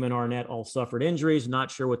then Damon Arnett all suffered injuries. Not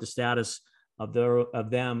sure what the status of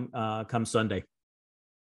them come Sunday.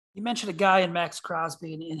 You mentioned a guy in Max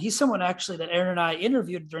Crosby, and he's someone actually that Aaron and I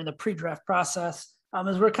interviewed during the pre-draft process.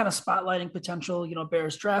 As we're kind of spotlighting potential,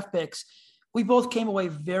 Bears draft picks, we both came away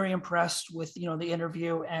very impressed with, the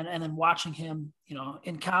interview and then watching him,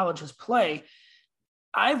 in college, his play.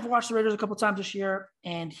 I've watched the Raiders a couple of times this year,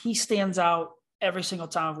 and he stands out every single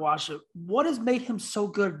time I've watched it. What has made him so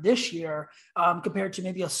good this year compared to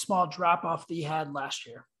maybe a small drop-off that he had last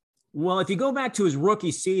year? Well, if you go back to his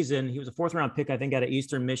rookie season, he was a 4th-round pick, I think, out of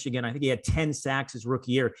Eastern Michigan. I think he had 10 sacks his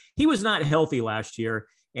rookie year. He was not healthy last year,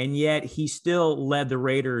 and yet he still led the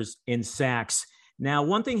Raiders in sacks. Now,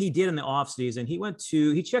 one thing he did in the offseason,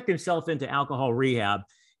 he checked himself into alcohol rehab,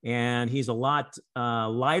 and he's a lot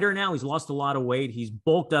lighter now. He's lost a lot of weight. He's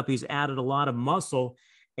bulked up. He's added a lot of muscle,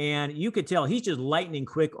 and you could tell he's just lightning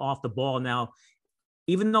quick off the ball. Now,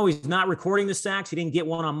 even though he's not recording the sacks, he didn't get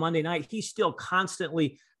one on Monday night, he's still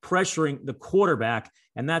constantly pressuring the quarterback,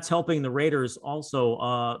 and that's helping the Raiders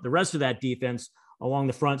also, the rest of that defense along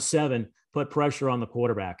the front seven, put pressure on the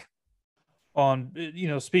quarterback.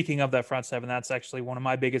 Speaking of that front seven, that's actually one of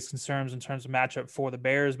my biggest concerns in terms of matchup for the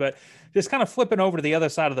Bears. But just kind of flipping over to the other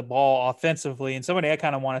side of the ball offensively, and somebody I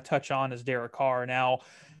kind of want to touch on is Derek Carr. Now,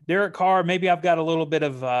 Derek Carr, maybe I've got a little bit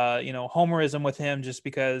of, homerism with him just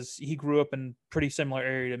because he grew up in pretty similar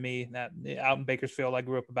area to me, that out in Bakersfield. I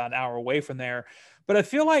grew up about an hour away from there. But I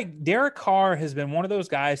feel like Derek Carr has been one of those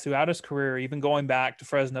guys throughout his career, even going back to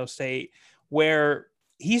Fresno State, where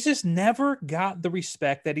he's just never got the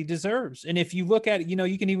respect that he deserves. And if you look at,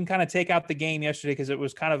 you can even kind of take out the game yesterday because it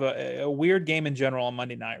was kind of a weird game in general on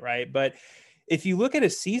Monday night, right? But if you look at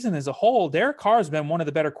his season as a whole, Derek Carr has been one of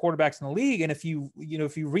the better quarterbacks in the league. And if you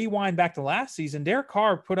rewind back to last season, Derek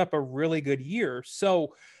Carr put up a really good year.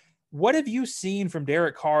 So what have you seen from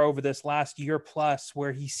Derek Carr over this last year plus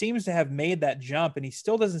where he seems to have made that jump and he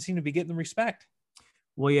still doesn't seem to be getting the respect?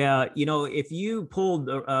 Well, yeah, if you pulled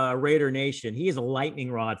Raider Nation, he is a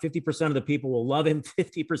lightning rod. 50% of the people will love him.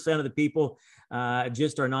 50% of the people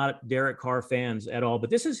just are not Derek Carr fans at all. But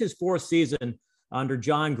this is his 4th season under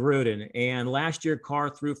John Gruden. And last year, Carr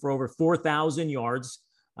threw for over 4,000 yards,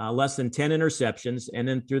 less than 10 interceptions. And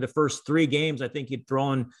then through the first 3 games, I think he'd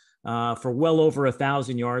thrown for well over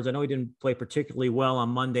 1,000 yards. I know he didn't play particularly well on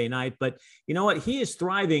Monday night, but you know what? He is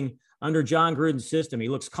thriving under John Gruden's system. He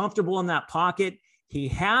looks comfortable in that pocket. He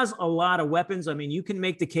has a lot of weapons. I mean, you can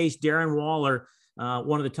make the case Darren Waller,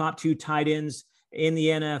 one of the top 2 tight ends in the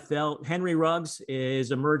NFL. Henry Ruggs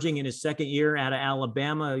is emerging in his 2nd year out of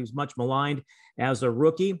Alabama. He's much maligned as a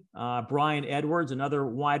rookie. Brian Edwards, another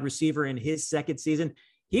wide receiver in his 2nd season.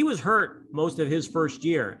 He was hurt most of his 1st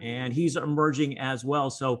year, and he's emerging as well.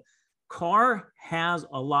 So Carr has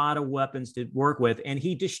a lot of weapons to work with, and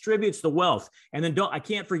he distributes the wealth. And then I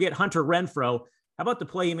can't forget Hunter Renfrow. How about the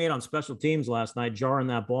play he made on special teams last night, jarring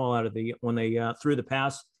that ball out of when they threw the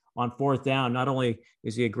pass on 4th down? Not only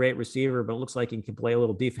is he a great receiver, but it looks like he can play a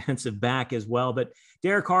little defensive back as well. But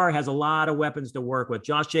Derek Carr has a lot of weapons to work with.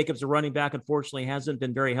 Josh Jacobs, the running back, unfortunately hasn't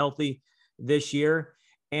been very healthy this year.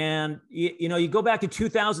 And, you go back to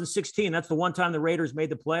 2016. That's the one time the Raiders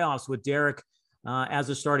made the playoffs with Derek as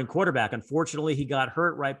a starting quarterback. Unfortunately, he got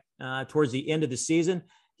hurt right towards the end of the season.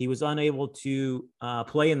 He was unable to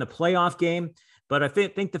play in the playoff game. But I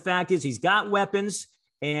think the fact is he's got weapons,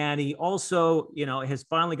 and he also, has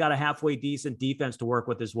finally got a halfway decent defense to work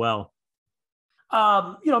with as well.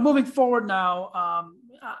 Moving forward now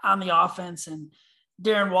on the offense, and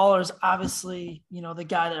Darren Waller is obviously, the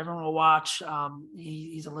guy that everyone will watch.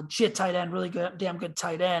 He's a legit tight end, really good, damn good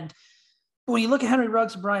tight end. But when you look at Henry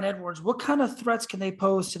Ruggs and Brian Edwards, what kind of threats can they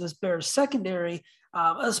pose to this Bears secondary,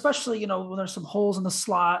 especially, when there's some holes in the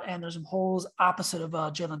slot and there's some holes opposite of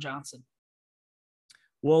Jalen Johnson?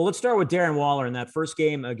 Well, let's start with Darren Waller. In that first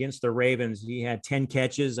game against the Ravens, he had 10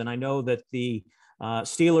 catches, and I know that the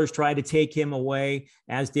Steelers tried to take him away,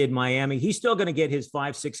 as did Miami. He's still going to get his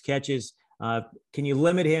 5-6 catches. Can you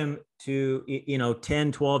limit him to,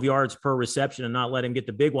 10, 12 yards per reception and not let him get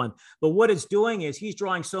the big one? But what it's doing is he's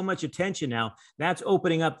drawing so much attention now. That's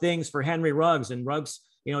opening up things for Henry Ruggs. And Ruggs,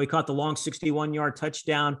 he caught the long 61-yard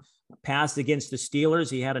touchdown pass against the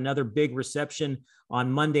Steelers. He had another big reception on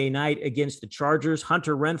Monday night against the Chargers.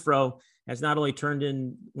 Hunter Renfrow has not only turned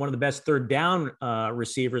in one of the best 3rd down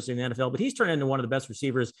receivers in the NFL, but he's turned into one of the best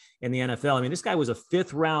receivers in the NFL. I mean, this guy was a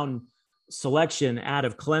 5th round selection out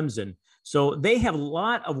of Clemson. So they have a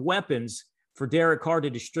lot of weapons for Derek Carr to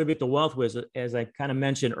distribute the wealth with, as I kind of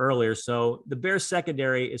mentioned earlier. So the Bears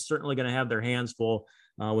secondary is certainly going to have their hands full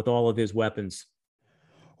with all of his weapons.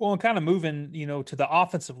 Well, and kind of moving, to the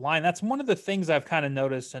offensive line, that's one of the things I've kind of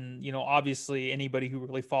noticed. And, obviously anybody who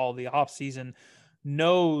really followed the offseason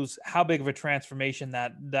knows how big of a transformation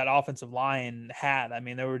that offensive line had. I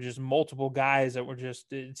mean, there were just multiple guys that were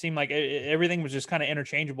just, it seemed like everything was just kind of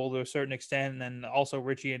interchangeable to a certain extent. And then also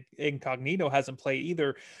Richie Incognito hasn't played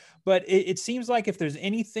either. But it seems like if there's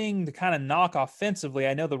anything to kind of knock offensively,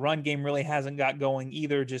 I know the run game really hasn't got going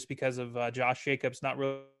either, just because of Josh Jacobs not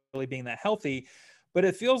really being that healthy. But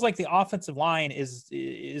it feels like the offensive line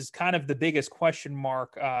is kind of the biggest question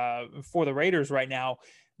mark for the Raiders right now.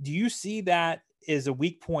 Do you see that is a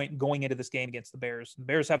weak point going into this game against the Bears? The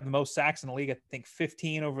Bears have the most sacks in the league, I think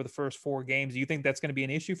 15 over the first 4 games. Do you think that's going to be an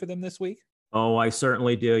issue for them this week? Oh, I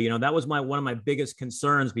certainly do. You know, that was one of my biggest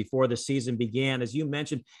concerns before the season began. As you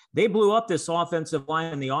mentioned, they blew up this offensive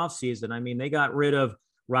line in the offseason. I mean, they got rid of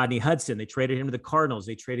Rodney Hudson. They traded him to the Cardinals.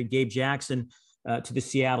 They traded Gabe Jackson to the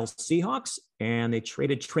Seattle Seahawks, and they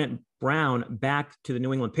traded Trent Brown back to the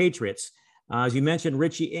New England Patriots. As you mentioned,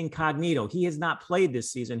 Richie Incognito, he has not played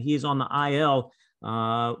this season. He is on the IL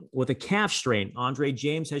with a calf strain. Andre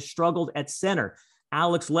James has struggled at center.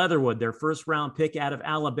 Alex Leatherwood, their first-round pick out of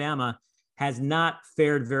Alabama, has not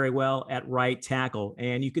fared very well at right tackle.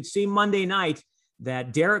 And you could see Monday night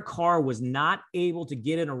that Derek Carr was not able to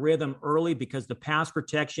get in a rhythm early because the pass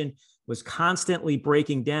protection was constantly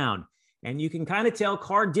breaking down. And you can kind of tell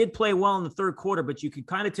Carr did play well in the third quarter, but you could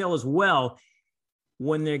kind of tell as well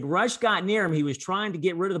when the rush got near him, he was trying to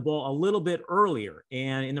get rid of the ball a little bit earlier.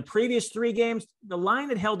 And in the previous 3 games, the line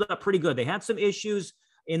had held up pretty good. They had some issues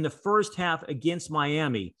in the first half against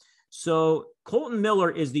Miami. So Colton Miller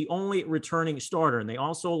is the only returning starter. And they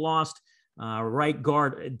also lost right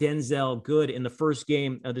guard Denzel Good in the first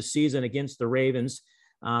game of the season against the Ravens.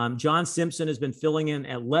 John Simpson has been filling in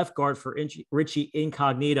at left guard for Richie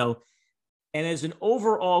Incognito. And as an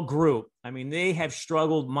overall group, I mean, they have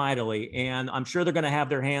struggled mightily. And I'm sure they're going to have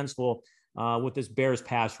their hands full with this Bears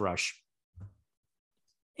pass rush.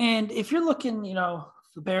 And if you're looking, you know,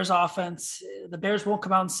 the Bears offense, the Bears won't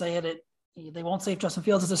come out and say it. They won't say if Justin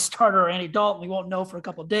Fields is a starter or Andy Dalton. We won't know for a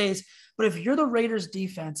couple of days. But if you're the Raiders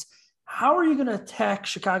defense, how are you going to attack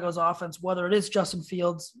Chicago's offense, whether it is Justin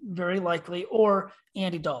Fields, very likely, or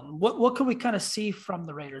Andy Dalton? What can we kind of see from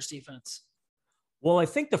the Raiders defense? Well, I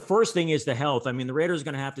think the first thing is the health. I mean, the Raiders are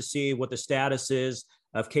going to have to see what the status is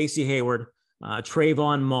of Casey Hayward,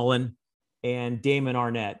 Trayvon Mullen, and Damon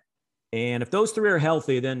Arnett. And if those 3 are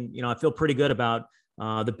healthy, then, you know, I feel pretty good about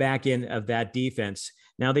the back end of that defense.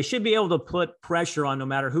 Now, they should be able to put pressure on no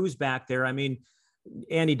matter who's back there. I mean,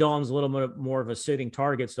 Andy Dalton's a little bit more of a sitting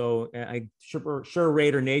target, so I'm sure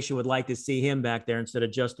Raider Nation would like to see him back there instead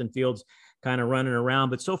of Justin Fields kind of running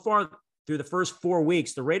around. But so far through the first 4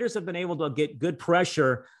 weeks, the Raiders have been able to get good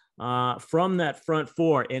pressure from that front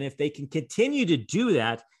 4. And if they can continue to do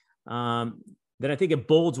that, then I think it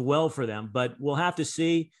bodes well for them. But we'll have to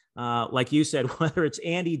see, like you said, whether it's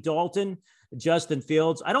Andy Dalton, Justin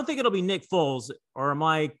Fields. I don't think it'll be Nick Foles, or am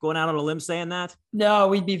I going out on a limb saying that? No,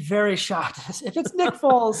 we'd be very shocked. If it's Nick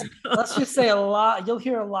Foles, let's just say a lot. You'll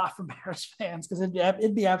hear a lot from Bears fans because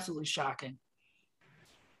it'd be absolutely shocking.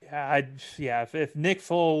 Yeah, if Nick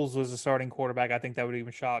Foles was a starting quarterback, I think that would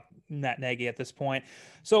even shock Matt Nagy at this point.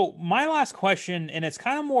 So my last question, and it's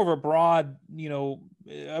kind of more of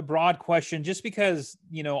a broad question, just because,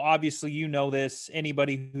 you know, obviously you know this,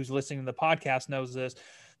 anybody who's listening to the podcast knows this.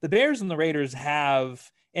 The Bears and the Raiders have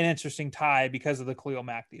an interesting tie because of the Khalil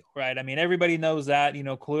Mack deal, right? I mean, everybody knows that, you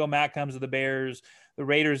know, Khalil Mack comes to the Bears, the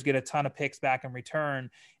Raiders get a ton of picks back in return.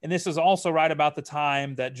 And this is also right about the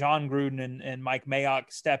time that John Gruden and Mike Mayock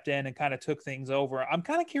stepped in and kind of took things over. I'm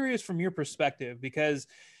kind of curious from your perspective, because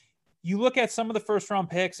you look at some of the first round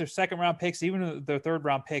picks, their second round picks, even their third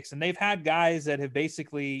round picks, and they've had guys that have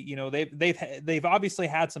basically, you know, they've obviously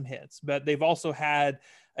had some hits, but they've also had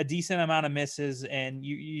a decent amount of misses. And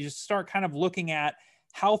you just start kind of looking at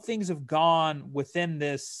how things have gone within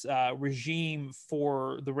this regime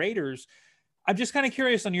for the Raiders. I'm just kind of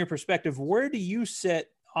curious on your perspective. Where do you sit?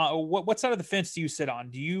 What side of the fence do you sit on?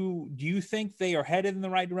 Do you think they are headed in the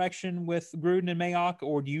right direction with Gruden and Mayock,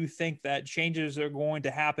 or do you think that changes are going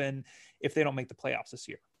to happen if they don't make the playoffs this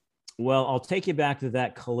year? Well, I'll take you back to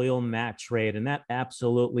that Khalil Mack trade, and that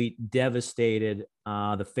absolutely devastated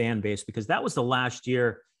the fan base, because that was the last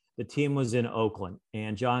year the team was in Oakland,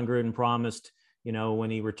 and John Gruden promised, you know, when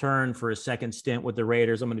he returned for his second stint with the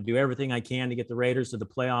Raiders, I'm going to do everything I can to get the Raiders to the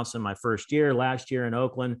playoffs in my first year. Last year in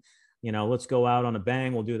Oakland, you know, let's go out on a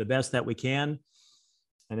bang. We'll do the best that we can.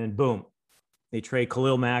 And then boom, they trade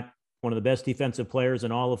Khalil Mack, one of the best defensive players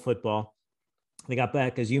in all of football. They got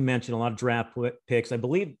back, as you mentioned, a lot of draft picks. I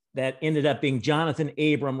believe that ended up being Jonathan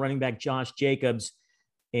Abram, running back Josh Jacobs,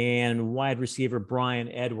 and wide receiver Brian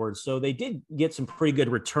Edwards. So they did get some pretty good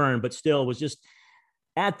return, but still was just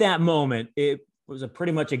at that moment, it was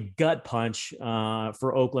pretty much a gut punch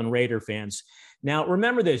for Oakland Raider fans. Now,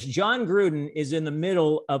 remember this, John Gruden is in the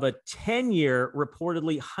middle of a 10-year,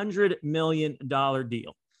 reportedly $100 million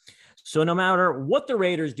deal. So no matter what the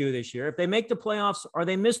Raiders do this year, if they make the playoffs or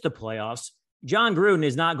they miss the playoffs, John Gruden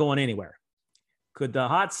is not going anywhere. Could the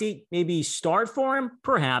hot seat maybe start for him?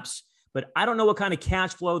 Perhaps, but I don't know what kind of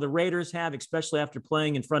cash flow the Raiders have, especially after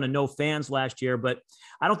playing in front of no fans last year, but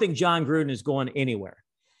I don't think John Gruden is going anywhere.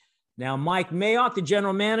 Now, Mike Mayock, the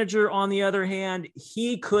general manager, on the other hand,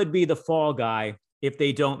 he could be the fall guy if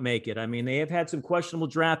they don't make it. I mean, they have had some questionable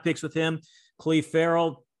draft picks with him. Cleve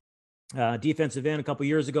Farrell, defensive end a couple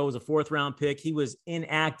years ago, was a 4th-round pick. He was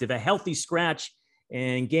inactive, a healthy scratch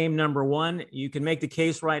in game number 1. You can make the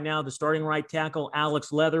case right now the starting right tackle,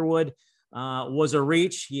 Alex Leatherwood, was a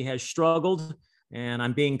reach. He has struggled, and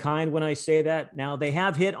I'm being kind when I say that. Now, they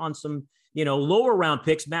have hit on some lower round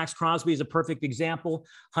picks. Max Crosby is a perfect example.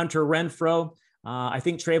 Hunter Renfrow. I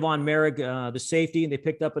think Trayvon Merrick, the safety, they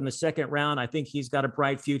picked up in the 2nd round. I think he's got a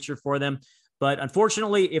bright future for them. But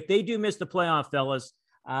unfortunately, if they do miss the playoff, fellas,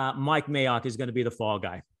 Mike Mayock is going to be the fall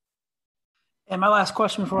guy. And my last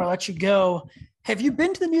question before I let you go, have you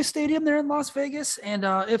been to the new stadium there in Las Vegas? And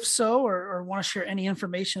if so, or want to share any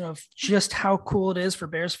information of just how cool it is for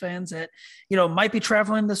Bears fans that, might be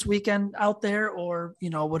traveling this weekend out there or,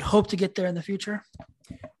 would hope to get there in the future?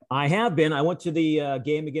 I have been. I went to the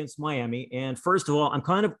game against Miami. And first of all, I'm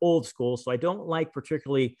kind of old school, so I don't like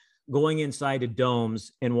particularly going inside the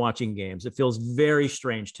domes and watching games. It feels very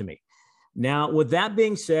strange to me. Now, with that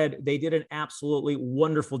being said, they did an absolutely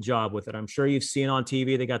wonderful job with it. I'm sure you've seen on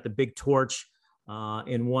TV. They got the big torch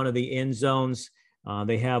in one of the end zones.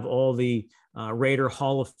 They have all the Raider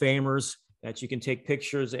Hall of Famers that you can take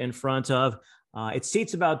pictures in front of. It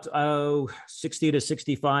seats about 60 to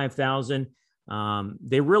 65,000.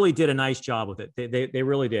 They really did a nice job with it. They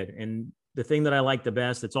really did. And the thing that I like the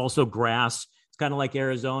best, it's also grass. It's kind of like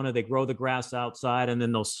Arizona. They grow the grass outside and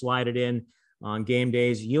then they'll slide it in on game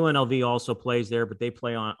days. UNLV also plays there, but they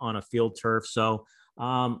play on a field turf. So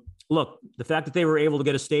look, the fact that they were able to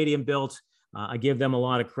get a stadium built, I give them a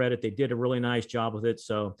lot of credit. They did a really nice job with it.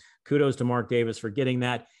 So kudos to Mark Davis for getting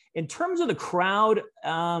that. In terms of the crowd,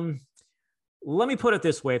 let me put it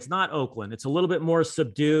this way. It's not Oakland. It's a little bit more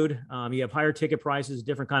subdued. You have higher ticket prices,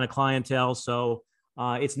 different kind of clientele. So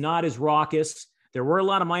it's not as raucous. There were a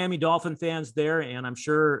lot of Miami Dolphin fans there, and I'm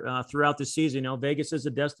sure throughout the season, Vegas is a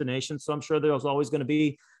destination, so I'm sure there's always going to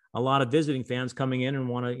be a lot of visiting fans coming in and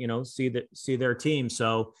want to, see their team.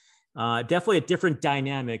 So definitely a different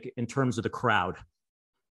dynamic in terms of the crowd.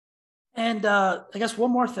 And I guess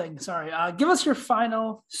one more thing. Sorry, give us your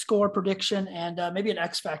final score prediction and maybe an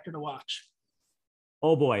X factor to watch.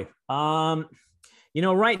 Oh boy,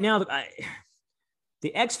 right now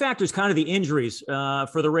the X factor is kind of the injuries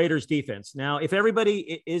for the Raiders defense. Now, if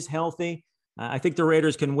everybody is healthy, I think the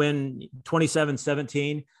Raiders can win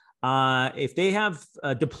 27-17. If they have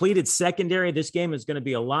a depleted secondary, this game is going to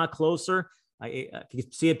be a lot closer. I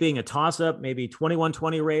can see it being a toss-up, maybe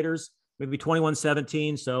 21-20 Raiders, maybe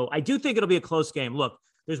 21-17. So I do think it'll be a close game. Look,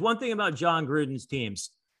 there's one thing about John Gruden's teams.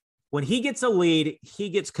 When he gets a lead, he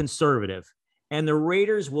gets conservative. And the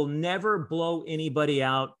Raiders will never blow anybody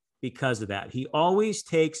out because of that. He always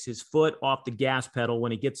takes his foot off the gas pedal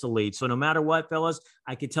when he gets a lead. So no matter what, fellas,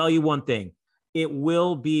 I can tell you one thing. It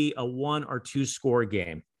will be a 1 or 2 score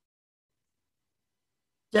game.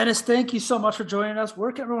 Dennis, thank you so much for joining us.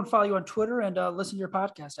 Where can everyone follow you on Twitter and listen to your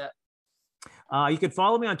podcast at? You can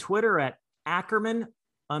follow me on Twitter at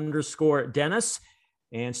Ackerman_Dennis.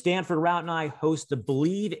 And Stanford Route and I host the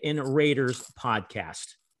Bleed in Raiders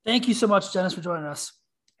podcast. Thank you so much, Dennis, for joining us.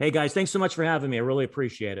 Hey, guys, thanks so much for having me. I really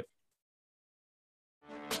appreciate it.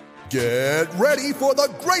 Get ready for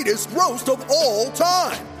the greatest roast of all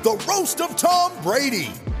time, the Roast of Tom Brady,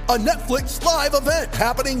 a Netflix live event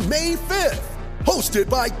happening May 5th. Hosted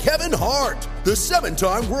by Kevin Hart, the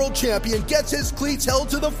 7-time world champion gets his cleats held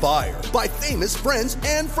to the fire by famous friends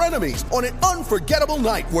and frenemies on an unforgettable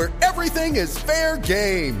night where everything is fair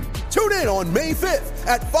game. Tune in on May 5th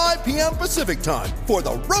at 5 p.m. Pacific time for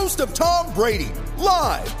the Roast of Tom Brady,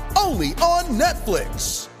 live only on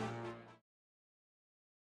Netflix.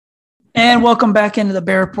 And welcome back into the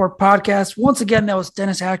Bear Report podcast. Once again, that was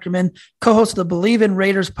Dennis Ackerman, co-host of the Believe in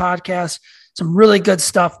Raiders podcast. Some really good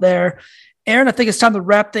stuff there. Aaron, I think it's time to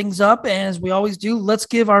wrap things up. And as we always do, let's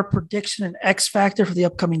give our prediction and X factor for the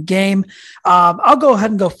upcoming game. I'll go ahead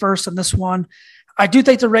and go first on this one. I do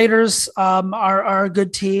think the Raiders are a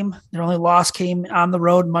good team. Their only loss came on the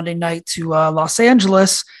road Monday night to Los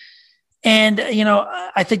Angeles. And,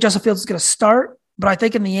 I think Justin Fields is going to start. But I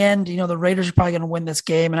think in the end, the Raiders are probably going to win this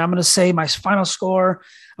game. And I'm going to say my final score,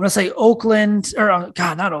 I'm going to say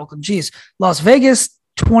Las Vegas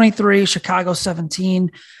 23, Chicago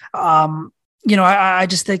 17. I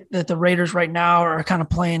just think that the Raiders right now are kind of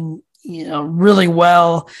playing, really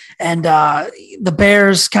well. And the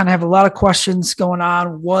Bears kind of have a lot of questions going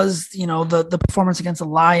on. Was, the performance against the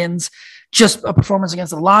Lions just a performance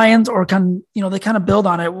against the Lions, or they kind of build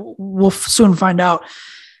on it? We'll soon find out.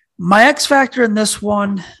 My X factor in this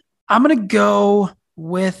one, I'm going to go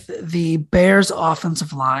with the Bears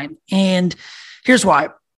offensive line. And here's why.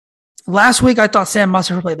 Last week, I thought Sam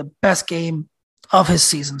Mustipher played the best game of his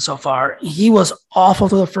season so far. He was awful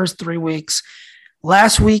through the first 3 weeks.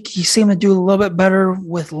 Last week, he seemed to do a little bit better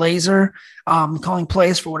with Laser calling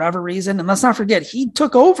plays for whatever reason. And let's not forget, he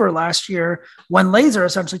took over last year when Laser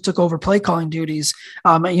essentially took over play calling duties,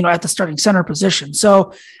 at the starting center position.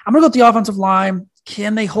 So I'm going to go with the offensive line.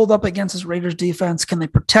 Can they hold up against this Raiders defense? Can they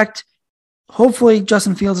protect, hopefully,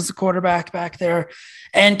 Justin Fields as the quarterback back there?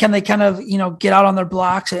 And can they kind of, get out on their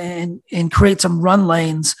blocks and create some run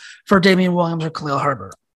lanes for Damian Williams or Khalil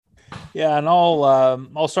Herbert? Yeah, and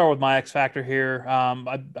I'll start with my X factor here.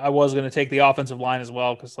 I was going to take the offensive line as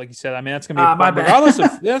well because, like you said, that's going to be regardless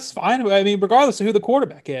of that's fine. Regardless of who the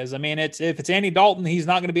quarterback is. If it's Andy Dalton, he's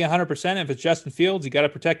not going to be 100%. If it's Justin Fields, you got to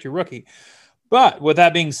protect your rookie. But with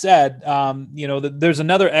that being said, there's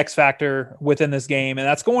another X factor within this game, and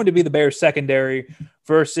that's going to be the Bears secondary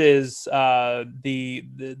versus the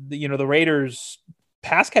Raiders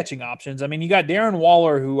pass catching options. You got Darren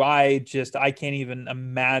Waller, who I can't even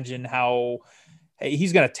imagine how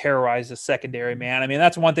he's going to terrorize the secondary, man.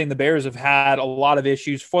 That's one thing. The Bears have had a lot of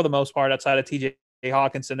issues for the most part outside of TJ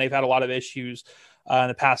Hawkinson. They've had a lot of issues in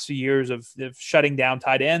the past few years of shutting down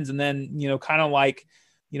tight ends. And then, kind of like,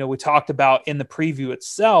 we talked about in the preview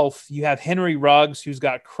itself, you have Henry Ruggs, who's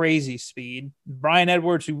got crazy speed, Brian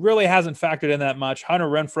Edwards, who really hasn't factored in that much, Hunter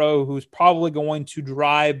Renfrow, who's probably going to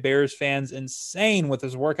drive Bears fans insane with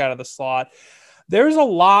his work out of the slot. There's a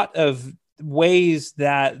lot of ways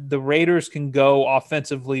that the Raiders can go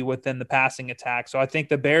offensively within the passing attack. So I think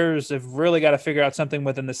the Bears have really got to figure out something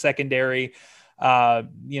within the secondary.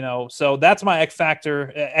 So that's my X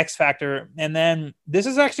factor. And then this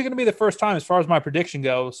is actually going to be the first time as far as my prediction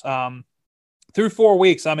goes, through 4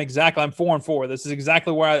 weeks, I'm 4-4. This is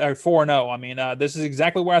exactly where I 4-0. This is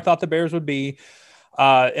exactly where I thought the Bears would be.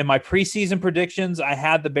 In my preseason predictions, I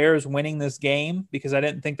had the Bears winning this game because I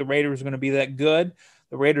didn't think the Raiders were going to be that good.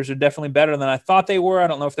 The Raiders are definitely better than I thought they were. I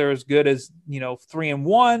don't know if they're as good as,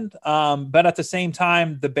 3-1. But at the same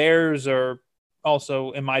time, the Bears are also,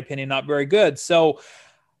 in my opinion, not very good. So,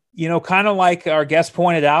 kind of like our guest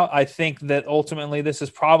pointed out, I think that ultimately this is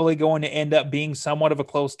probably going to end up being somewhat of a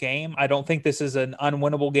close game. I don't think this is an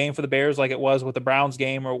unwinnable game for the Bears like it was with the Browns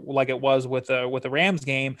game or like it was with the Rams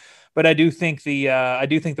game. But I do think the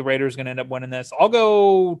Raiders are going to end up winning this. I'll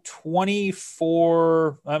go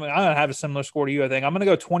 24. I'm going to have a similar score to you, I think. I'm going to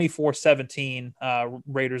go 24-17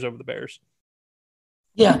 Raiders over the Bears.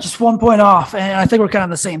 Yeah, just 1 point off. And I think we're kind of on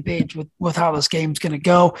the same page with how this game's going to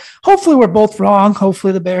go. Hopefully we're both wrong.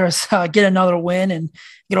 Hopefully the Bears get another win and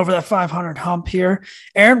get over that 500 hump here.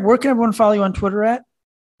 Aaron, where can everyone follow you on Twitter at?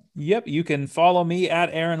 Yep, you can follow me at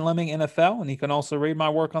Aaron Lemming NFL, and you can also read my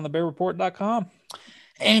work on thebearreport.com.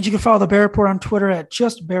 And you can follow the Bear Report on Twitter at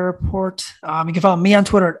just Bear Report. You can follow me on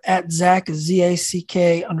Twitter at Zach,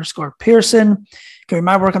 ZACK_Pearson. You can read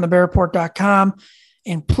my work on thebearreport.com.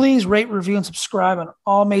 And please rate, review, and subscribe on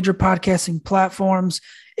all major podcasting platforms.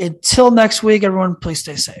 Until next week, everyone, please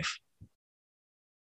stay safe.